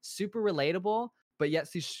she's super relatable, but yet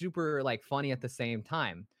she's super like funny at the same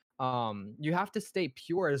time. You have to stay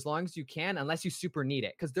pure as long as you can, unless you super need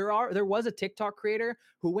it. Because there was a TikTok creator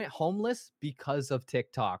who went homeless because of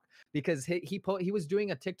TikTok, because he was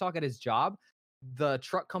doing a TikTok at his job. The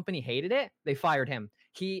truck company hated it. They fired him.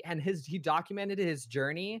 He documented his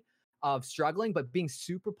journey of struggling, but being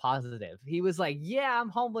super positive. He was like, yeah, I'm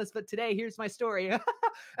homeless, but today here's my story.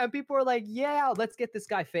 And people were like, yeah, let's get this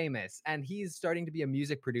guy famous. And he's starting to be a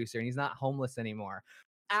music producer, and he's not homeless anymore.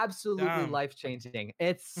 Absolutely life-changing.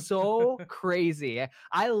 It's so crazy.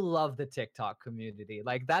 I love the TikTok community.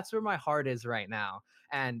 Like that's where my heart is right now.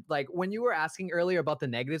 And like when you were asking earlier about the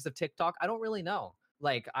negatives of TikTok, I don't really know.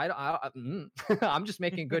 Like I'm just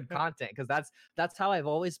making good content, because that's how I've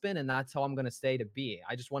always been, and that's how I'm gonna stay to be.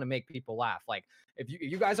 I just want to make people laugh. Like if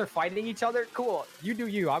you guys are fighting each other, cool, you do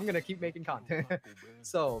you. I'm gonna keep making content.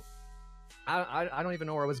 So I don't even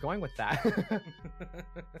know where I was going with that.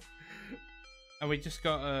 And we just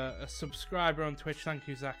got a subscriber on Twitch. Thank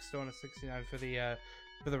you, Zach Stoner69,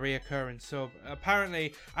 for the reoccurring sub.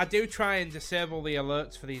 Apparently, I do try and disable the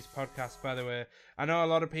alerts for these podcasts, by the way. I know a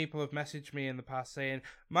lot of people have messaged me in the past saying,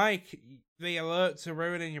 Mike, the alerts are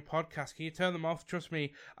ruining your podcast. Can you turn them off? Trust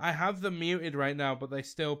me, I have them muted right now, but they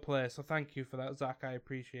still play. So thank you for that, Zach. I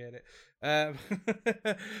appreciate it.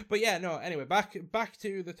 But yeah, no, anyway, back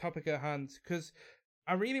to the topic at hand, because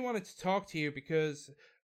I really wanted to talk to you, because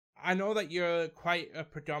I know that you're quite a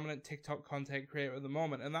predominant TikTok content creator at the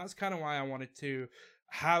moment, and that's kind of why I wanted to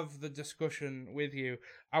have the discussion with you.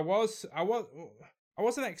 I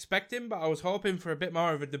wasn't expecting, but I was hoping for a bit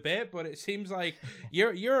more of a debate. But it seems like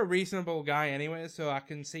you're a reasonable guy anyway, so I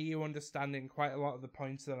can see you understanding quite a lot of the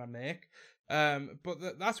points that I make.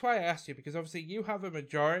 But that's why I asked you, because obviously you have a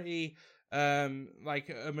majority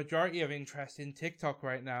of interest in TikTok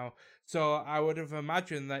right now. So I would have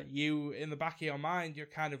imagined that you, in the back of your mind, you're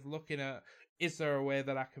kind of looking at, is there a way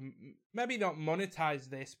that I can maybe not monetize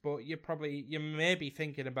this, but you may be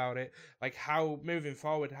thinking about it, like how moving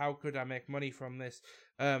forward, how could I make money from this?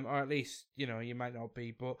 Or at least, you might not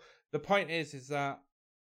be, but the point is that,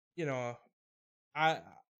 I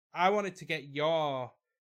I wanted to get your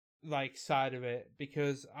side of it,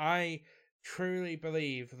 because I truly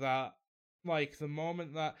believe that the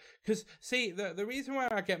moment that, because see, the reason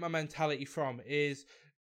where I get my mentality from is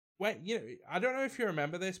when, I don't know if you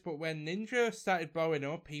remember this, but when Ninja started blowing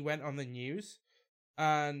up, he went on the news,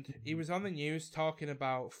 and he was on the news talking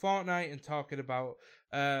about Fortnite and talking about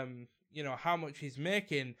how much he's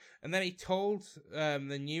making, and then he told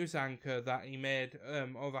the news anchor that he made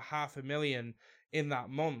over 500,000 in that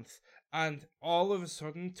month. And all of a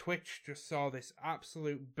sudden, Twitch just saw this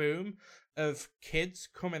absolute boom of kids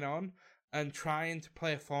coming on and trying to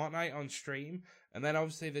play Fortnite on stream. And then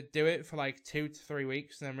obviously they do it for like 2 to 3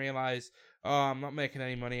 weeks and then realize, oh, I'm not making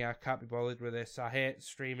any money. I can't be bothered with this. I hate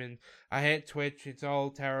streaming. I hate Twitch. It's all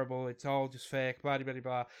terrible. It's all just fake, blah, blah, blah,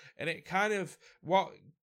 blah. And it kind of, what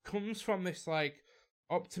comes from this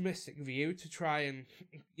optimistic view to try and,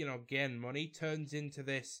 gain money, turns into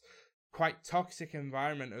this quite toxic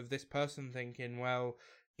environment of this person thinking, well,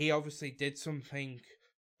 he obviously did something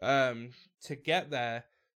to get there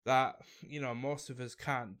that most of us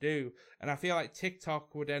can't do. And I feel like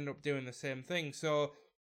TikTok would end up doing the same thing. So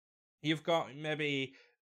you've got maybe,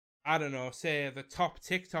 I don't know, say the top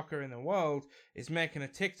TikToker in the world is making a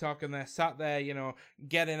TikTok, and they're sat there,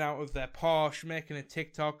 getting out of their Porsche, making a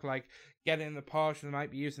TikTok, getting in the Porsche. They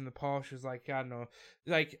might be using the Porsche as I don't know,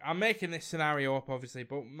 I'm making this scenario up obviously,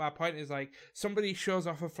 but my point is somebody shows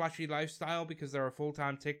off a flashy lifestyle because they're a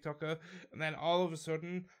full-time TikToker, and then all of a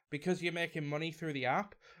sudden, because you're making money through the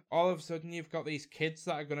app, all of a sudden you've got these kids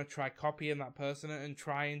that are going to try copying that person and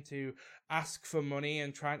trying to ask for money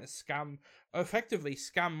and trying to effectively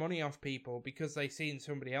scam money off people because they've seen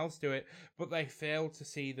somebody else do it, but they fail to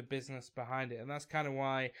see the business behind it. And that's kind of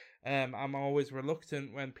why I'm always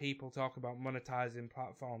reluctant when people talk about monetizing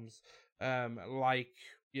platforms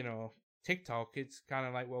TikTok. It's kind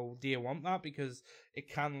of well, do you want that? Because it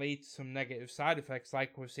can lead to some negative side effects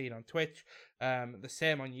like we've seen on Twitch. The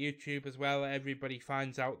same on YouTube as well. Everybody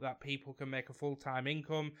finds out that people can make a full-time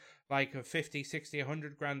income, of 50, 60,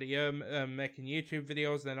 100 grand a year making YouTube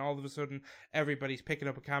videos. Then all of a sudden, everybody's picking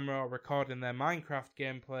up a camera or recording their Minecraft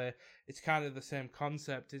gameplay. It's kind of the same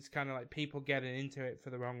concept. It's kind of like people getting into it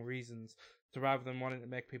for the wrong reasons. So rather than wanting to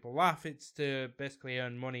make people laugh, it's to basically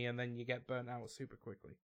earn money, and then you get burnt out super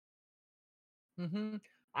quickly.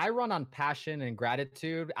 I run on passion and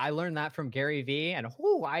gratitude. I learned that from Gary Vee, and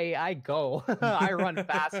I go. I run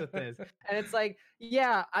fast with this. And it's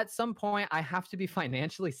yeah, at some point I have to be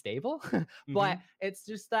financially stable, but it's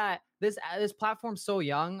just that this platform's so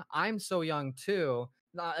young. I'm so young too.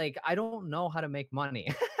 Not I don't know how to make money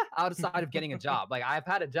outside of getting a job. I've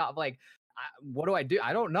had a job. What do I do?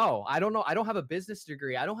 I don't know. I don't have a business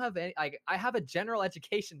degree. I don't have any, I have a general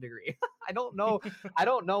education degree. I don't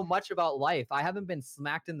know much about life. I haven't been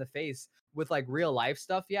smacked in the face with real life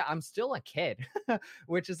stuff yet. I'm still a kid,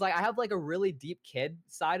 which is I have a really deep kid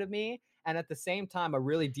side of me. And at the same time, a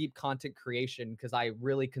really deep content creation, because I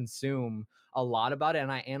really consume a lot about it.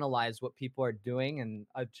 And I analyze what people are doing and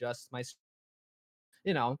adjust my,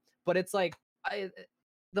 but it's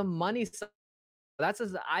the money side, that's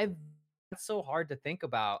so hard to think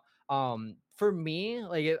about. For me,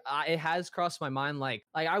 it has crossed my mind.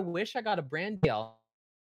 I wish I got a brand deal,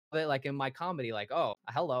 but in my comedy, oh,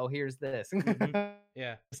 hello, here's this.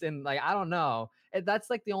 Yeah. And I don't know. That's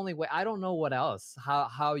the only way. I don't know what else.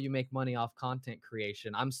 How you make money off content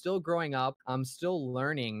creation. I'm still growing up. I'm still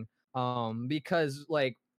learning. Because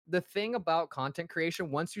the thing about content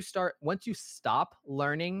creation, once you stop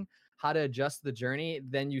learning how to adjust the journey,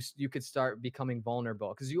 then you could start becoming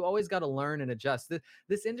vulnerable, because you always got to learn and adjust.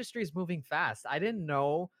 This industry is moving fast. I didn't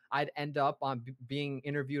know I'd end up on being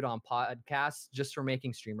interviewed on podcasts just for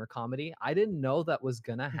making streamer comedy. I didn't know that was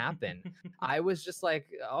gonna happen. I was just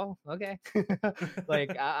oh, okay.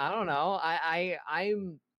 I don't know.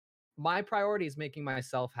 I'm my priority is making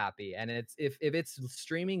myself happy, and it's if it's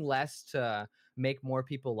streaming less to make more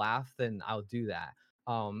people laugh, then I'll do that.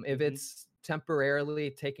 If it's temporarily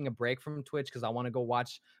taking a break from Twitch because I want to go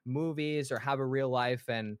watch movies or have a real life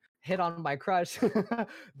and hit on my crush,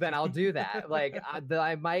 then I'll do that. Like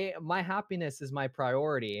my happiness is my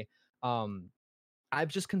priority. I've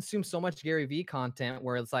just consumed so much Gary Vee content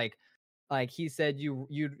where it's like he said you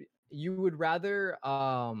would rather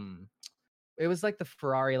it was like the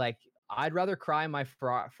Ferrari, like I'd rather cry in my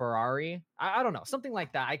Ferrari. I don't know, something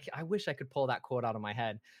like that. I wish I could pull that quote out of my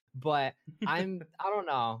head, but I don't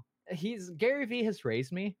know. Gary Vee has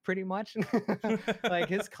raised me pretty much. Like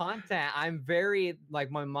his content, I'm very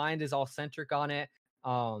like my mind is all centric on it.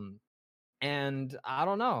 And I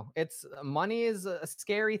don't know. It's money is a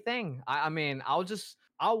scary thing. I mean,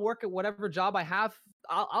 I'll work at whatever job I have.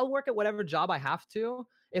 I'll work at whatever job I have to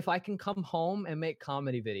if I can come home and make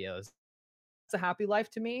comedy videos. It's a happy life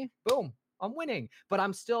to me. Boom, I'm winning. But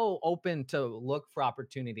I'm still open to look for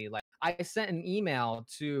opportunity. Like I sent an email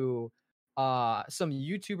to some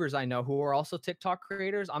YouTubers I know who are also TikTok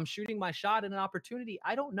creators. I'm shooting my shot at an opportunity.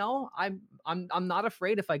 I don't know. I'm not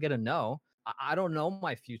afraid if I get a no. I don't know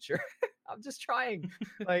my future. I'm just trying.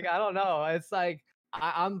 Like I don't know. It's like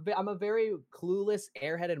I'm a very clueless,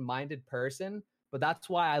 airheaded minded person, but that's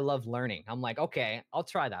why I love learning. I'm like, okay, I'll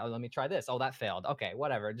try that. Let me try this. Oh, that failed. Okay,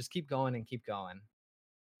 whatever. Just keep going and keep going.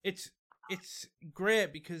 It's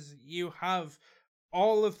great because you have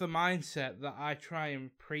all of the mindset that I try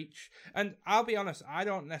and preach. And I'll be honest, I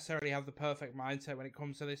don't necessarily have the perfect mindset when it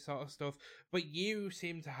comes to this sort of stuff, but you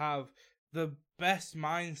seem to have the best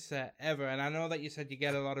mindset ever. And I know that you said you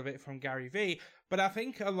get a lot of it from Gary Vee, but I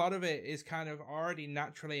think a lot of it is kind of already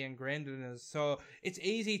naturally ingrained in us. So it's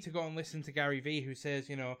easy to go and listen to Gary Vee who says,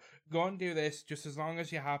 you know, go and do this just as long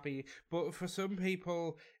as you're happy. But for some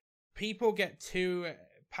people get too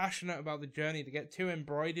passionate about the journey. They get too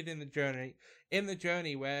embroidered in the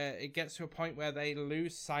journey where it gets to a point where they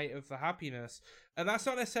lose sight of the happiness. And that's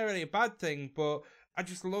not necessarily a bad thing, but I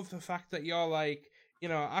just love the fact that you're like, you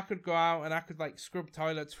know, I could go out and I could like scrub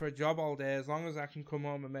toilets for a job all day as long as I can come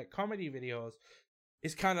home and make comedy videos.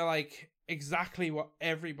 It's kind of like exactly what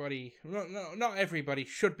everybody, not everybody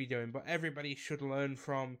should be doing, but everybody should learn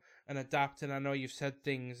from and adapt. And I know you've said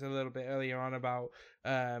things a little bit earlier on about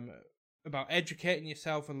educating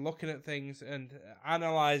yourself and looking at things and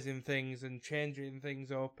analyzing things and changing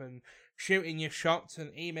things up and shooting your shots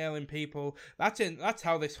and emailing people. That's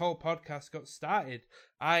how this whole podcast got started.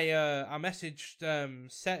 I messaged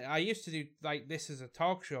I used to do like this as a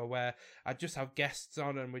talk show where I'd just have guests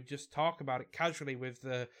on and we'd just talk about it casually with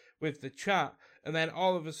the chat, and then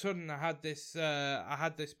all of a sudden I had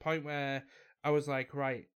this point where I was like,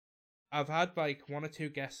 right, I've had like one or two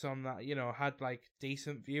guests on that, you know, had like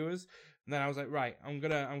decent viewers. And then I was like, right, I'm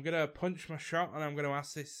gonna punch my shot and I'm gonna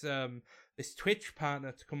ask this Twitch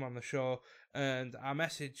partner to come on the show. And I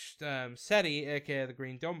messaged Seti, aka the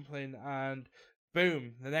Green Dumpling, and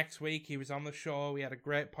boom, the next week he was on the show. We had a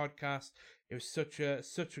great podcast. It was such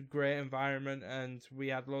a great environment, and we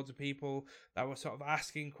had loads of people that were sort of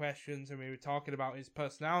asking questions, and we were talking about his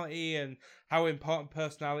personality and how important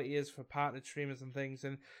personality is for partnered streamers and things.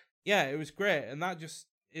 And yeah, it was great, and that just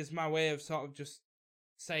is my way of sort of just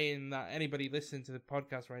saying that anybody listening to the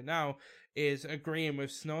podcast right now is agreeing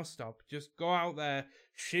with SNOWSTOP. Just go out there,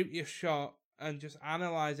 shoot your shot, and just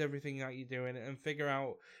analyze everything that you're doing and figure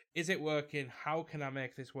out, is it working? How can I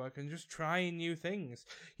make this work? And just trying new things.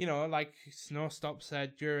 You know, like SNOWSTOP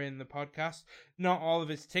said during the podcast, not all of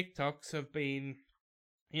his TikToks have been,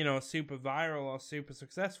 you know, super viral or super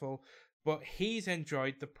successful, but he's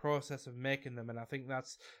enjoyed the process of making them, and I think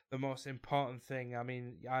that's the most important thing. I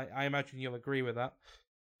mean, I imagine you'll agree with that.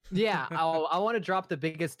 Yeah, I want to drop the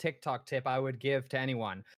biggest TikTok tip I would give to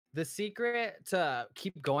anyone. The secret to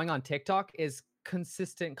keep going on TikTok is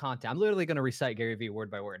consistent content. I'm literally going to recite Gary Vee word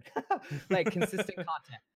by word. Like consistent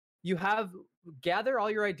content. You gather all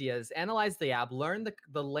your ideas, analyze the app, learn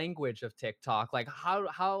the language of TikTok. Like how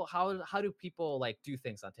do people like do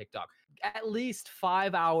things on TikTok? At least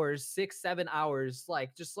 5 hours, 6-7 hours,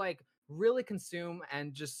 like just like really consume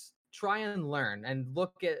and just try and learn and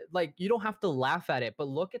look at, like, you don't have to laugh at it, but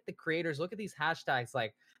look at the creators, look at these hashtags,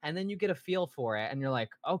 like, and then you get a feel for it and you're like,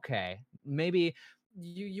 okay, maybe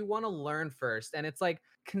you want to learn first. And it's like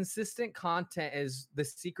consistent content is the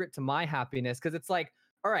secret to my happiness, because it's like,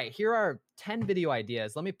 all right, here are 10 video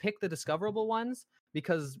ideas. Let me pick the discoverable ones,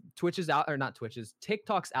 because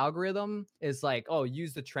TikTok's algorithm is like, oh,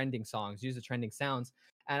 use the trending songs, use the trending sounds.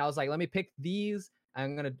 And I was like, let me pick these.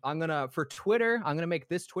 I'm gonna for Twitter, I'm gonna make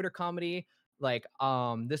this Twitter comedy. Like,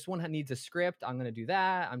 this one needs a script. I'm gonna do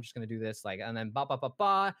that. I'm just gonna do this, like, and then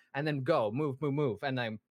and then go move, and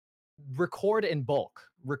then record in bulk.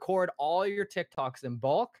 Record all your TikToks in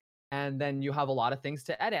bulk, and then you have a lot of things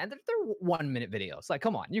to edit, and they're 1 minute videos. Like,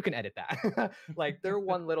 come on, you can edit that. Like, they're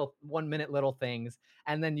 1 minute little things,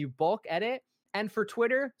 and then you bulk edit. And for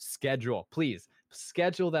Twitter, schedule, please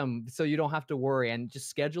schedule them so you don't have to worry, and just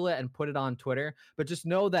schedule it and put it on Twitter. But just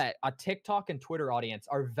know that a TikTok and Twitter audience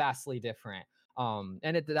are vastly different. And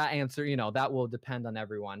that answer, that will depend on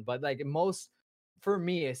everyone. But like for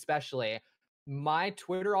me especially, my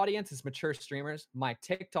Twitter audience is mature streamers. My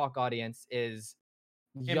TikTok audience is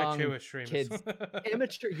young Immature streamers. Kids.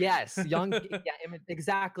 Immature, yes, young, yeah,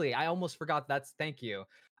 exactly. I almost forgot. Thank you.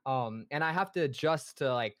 And I have to adjust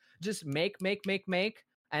to like just make,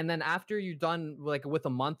 and then after you're done, like with a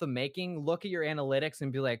month of making, look at your analytics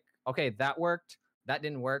and be like, okay, that worked. That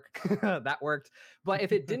didn't work. That worked. But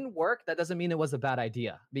if it didn't work, that doesn't mean it was a bad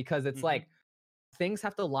idea, because it's like things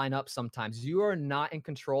have to line up sometimes. You are not in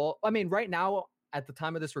control. I mean, right now, at the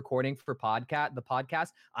time of this recording for the podcast,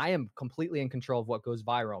 I am completely in control of what goes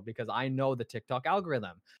viral, because I know the TikTok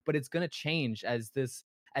algorithm, but it's going to change as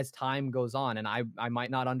time goes on, and I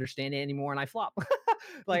might not understand it anymore and I flop.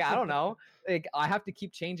 Like, I don't know. Like, I have to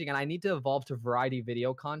keep changing, and I need to evolve to variety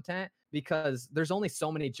video content, because there's only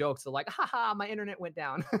so many jokes. So like, haha, my internet went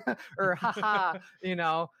down, or haha,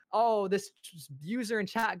 oh, this user in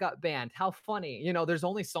chat got banned. How funny. There's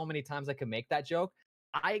only so many times I can make that joke.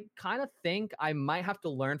 I kind of think I might have to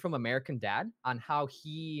learn from American Dad on how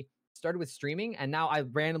he started with streaming. And now I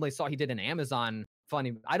randomly saw he did an Amazon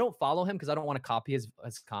funny. I don't follow him because I don't want to copy his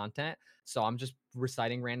content. So I'm just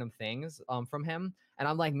reciting random things from him. And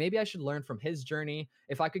I'm like, maybe I should learn from his journey.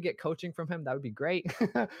 If I could get coaching from him, that would be great.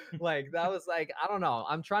 Like, that was like, I don't know.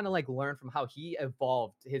 I'm trying to like learn from how he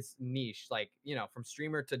evolved his niche, like, from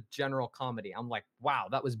streamer to general comedy. I'm like, wow,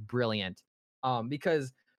 that was brilliant.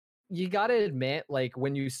 Because you got to admit, like,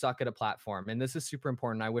 when you suck at a platform, and this is super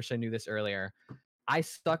important. I wish I knew this earlier. I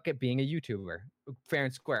suck at being a YouTuber, fair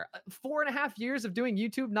and square. 4.5 years of doing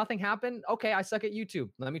YouTube, nothing happened. Okay, I suck at YouTube.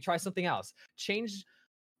 Let me try something else.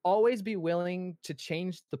 Always be willing to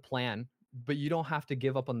change the plan, but you don't have to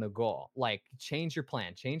give up on the goal. Like, change your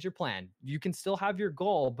plan. You can still have your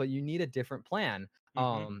goal, but you need a different plan.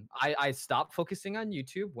 I stopped focusing on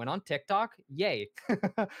YouTube, went on TikTok. Yay.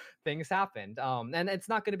 Things happened. And it's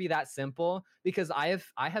not going to be that simple, because I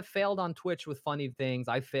have failed on Twitch with funny things.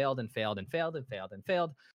 I failed and failed and failed and failed and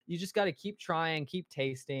failed. You just got to keep trying, keep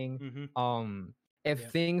tasting.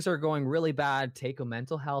 If things are going really bad, take a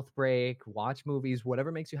mental health break, watch movies,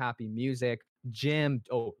 whatever makes you happy, music, gym.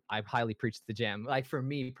 Oh, I highly preach the gym. Like, for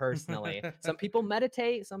me personally, some people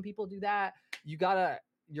meditate, some people do that.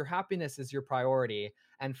 Your happiness is your priority,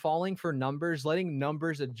 and falling for numbers, letting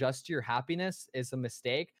numbers adjust your happiness is a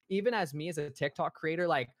mistake. Even as me, as a TikTok creator,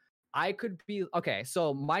 like, I could be, okay,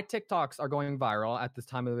 so my TikToks are going viral at this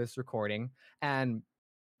time of this recording, and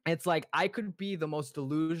it's like I could be the most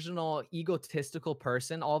delusional, egotistical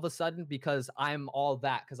person all of a sudden because I'm all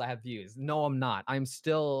that because I have views. No, I'm not. I'm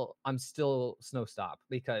still SNOWSTOP,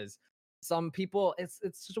 because some people, it's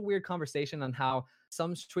such a weird conversation on how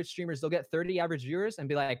some Twitch streamers, they'll get 30 average viewers and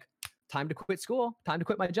be like, time to quit school, time to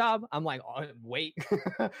quit my job. I'm like, oh, wait,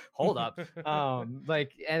 hold up.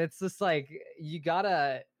 Like, and it's just like, you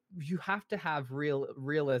have to have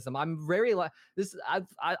realism. I'm very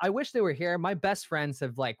I wish they were here. My best friends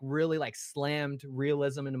have like really like slammed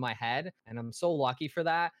realism into my head, and I'm so lucky for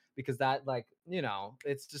that, because that, like,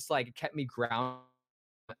 it's just like kept me grounded.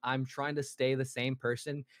 I'm trying to stay the same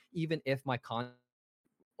person, even if my content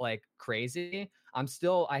like crazy. I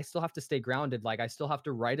still have to stay grounded. Like, I still have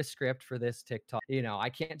to write a script for this TikTok. I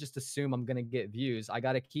can't just assume I'm gonna get views. I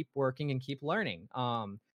got to keep working and keep learning.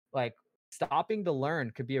 Like, stopping to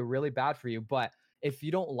learn could be a really bad for you. But if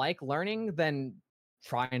you don't like learning, then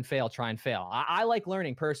try and fail. I like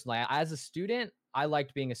learning personally. As a student, I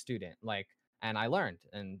liked being a student, like, and I learned,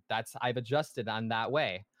 and I've adjusted on that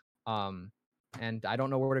way. And I don't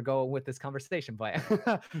know where to go with this conversation, but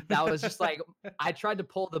that was just like, I tried to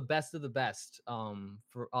pull the best of the best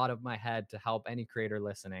out of my head to help any creator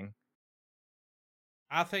listening.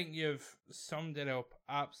 I think you've summed it up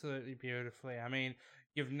absolutely beautifully. I mean,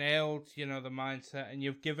 you've nailed, the mindset, and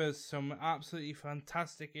you've given us some absolutely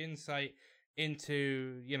fantastic insight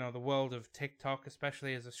into, the world of TikTok,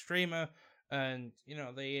 especially as a streamer, and,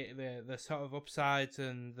 the sort of upsides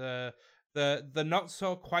and the not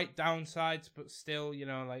so quite downsides, but still,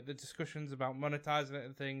 like the discussions about monetizing it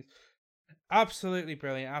and things. Absolutely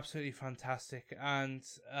brilliant, absolutely fantastic. And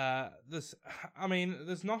there's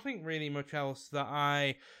nothing really much else that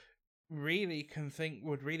I really can think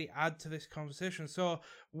would really add to this conversation. So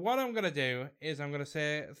what I'm going to do is I'm going to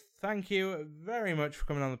say thank you very much for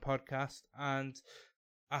coming on the podcast, and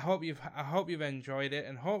I hope you've enjoyed it,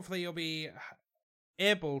 and hopefully you'll be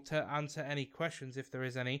able to answer any questions if there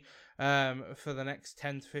is any for the next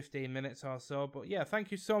 10 to 15 minutes or so. But yeah,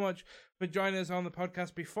 thank you so much for joining us on the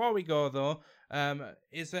podcast. Before we go though,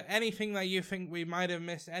 is there anything that you think we might have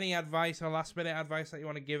missed, any advice or last minute advice that you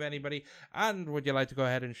want to give anybody, and would you like to go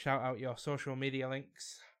ahead and shout out your social media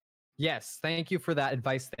links? Yes, thank you for that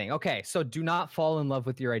advice thing. Okay, so do not fall in love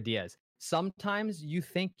with your ideas. Sometimes you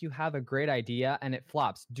think you have a great idea and it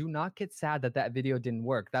flops. Do not get sad that that video didn't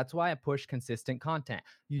work. That's why I push consistent content.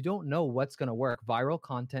 You don't know what's going to work. Viral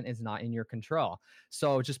content is not in your control.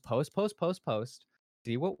 So just post, post, post, post,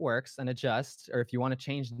 see what works and adjust. Or if you want to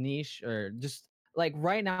change niche or just like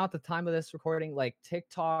right now at the time of this recording, like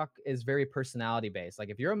TikTok is very personality based. Like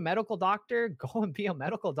if you're a medical doctor, go and be a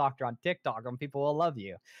medical doctor on TikTok and people will love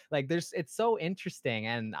you. Like it's so interesting.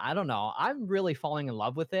 And I don't know, I'm really falling in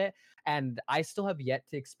love with it. And I still have yet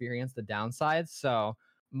to experience the downsides. So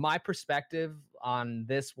my perspective on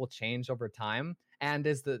this will change over time. And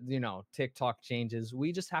as the, TikTok changes,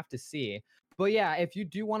 we just have to see. But yeah, if you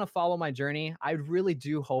do want to follow my journey, I really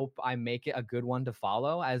do hope I make it a good one to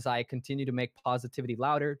follow as I continue to make positivity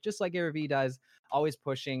louder, just like Gary Vee does, always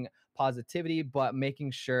pushing positivity, but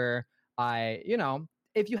making sure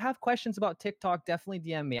if you have questions about TikTok, definitely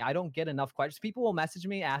DM me. I don't get enough questions. People will message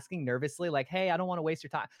me asking nervously, like, hey, I don't want to waste your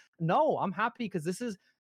time. No, I'm happy because this is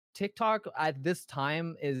TikTok at this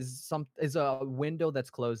time is a window that's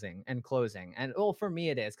closing. And well, for me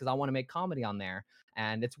it is because I want to make comedy on there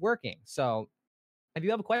and it's working. So if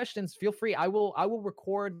you have questions, feel free. I will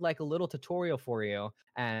record like a little tutorial for you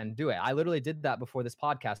and do it. I literally did that before this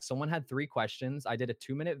podcast. Someone had 3 questions. I did a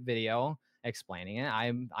 2-minute video explaining it.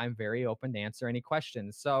 I'm very open to answer any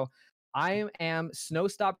questions. So I am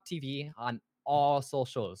SNOWSTOP TV on all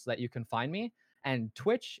socials that you can find me, and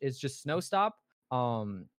Twitch is just SNOWSTOP.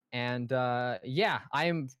 Yeah,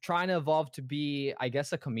 I'm trying to evolve to be, I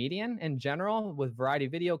guess, a comedian in general with variety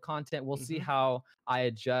video content. We'll see how I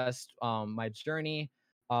adjust my journey.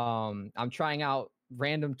 I'm trying out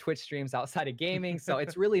random Twitch streams outside of gaming, so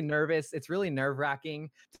it's really nerve-wracking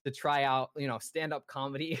to try out, stand-up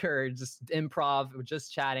comedy or just improv or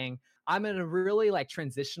just chatting. I'm in a really like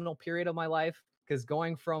transitional period of my life because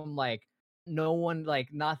going from like no one, like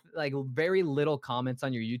not like very little comments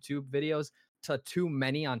on your YouTube videos to too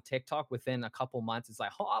many on TikTok within a couple months. It's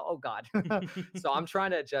like, oh God. So I'm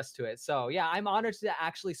trying to adjust to it. So yeah, I'm honored to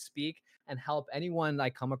actually speak and help anyone I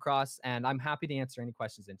come across. And I'm happy to answer any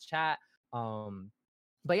questions in chat.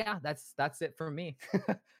 But yeah, that's it for me.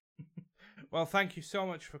 Well, thank you so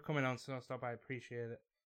much for coming on SNOWSTOP. I appreciate it.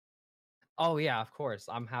 Oh yeah, of course.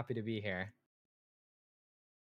 I'm happy to be here.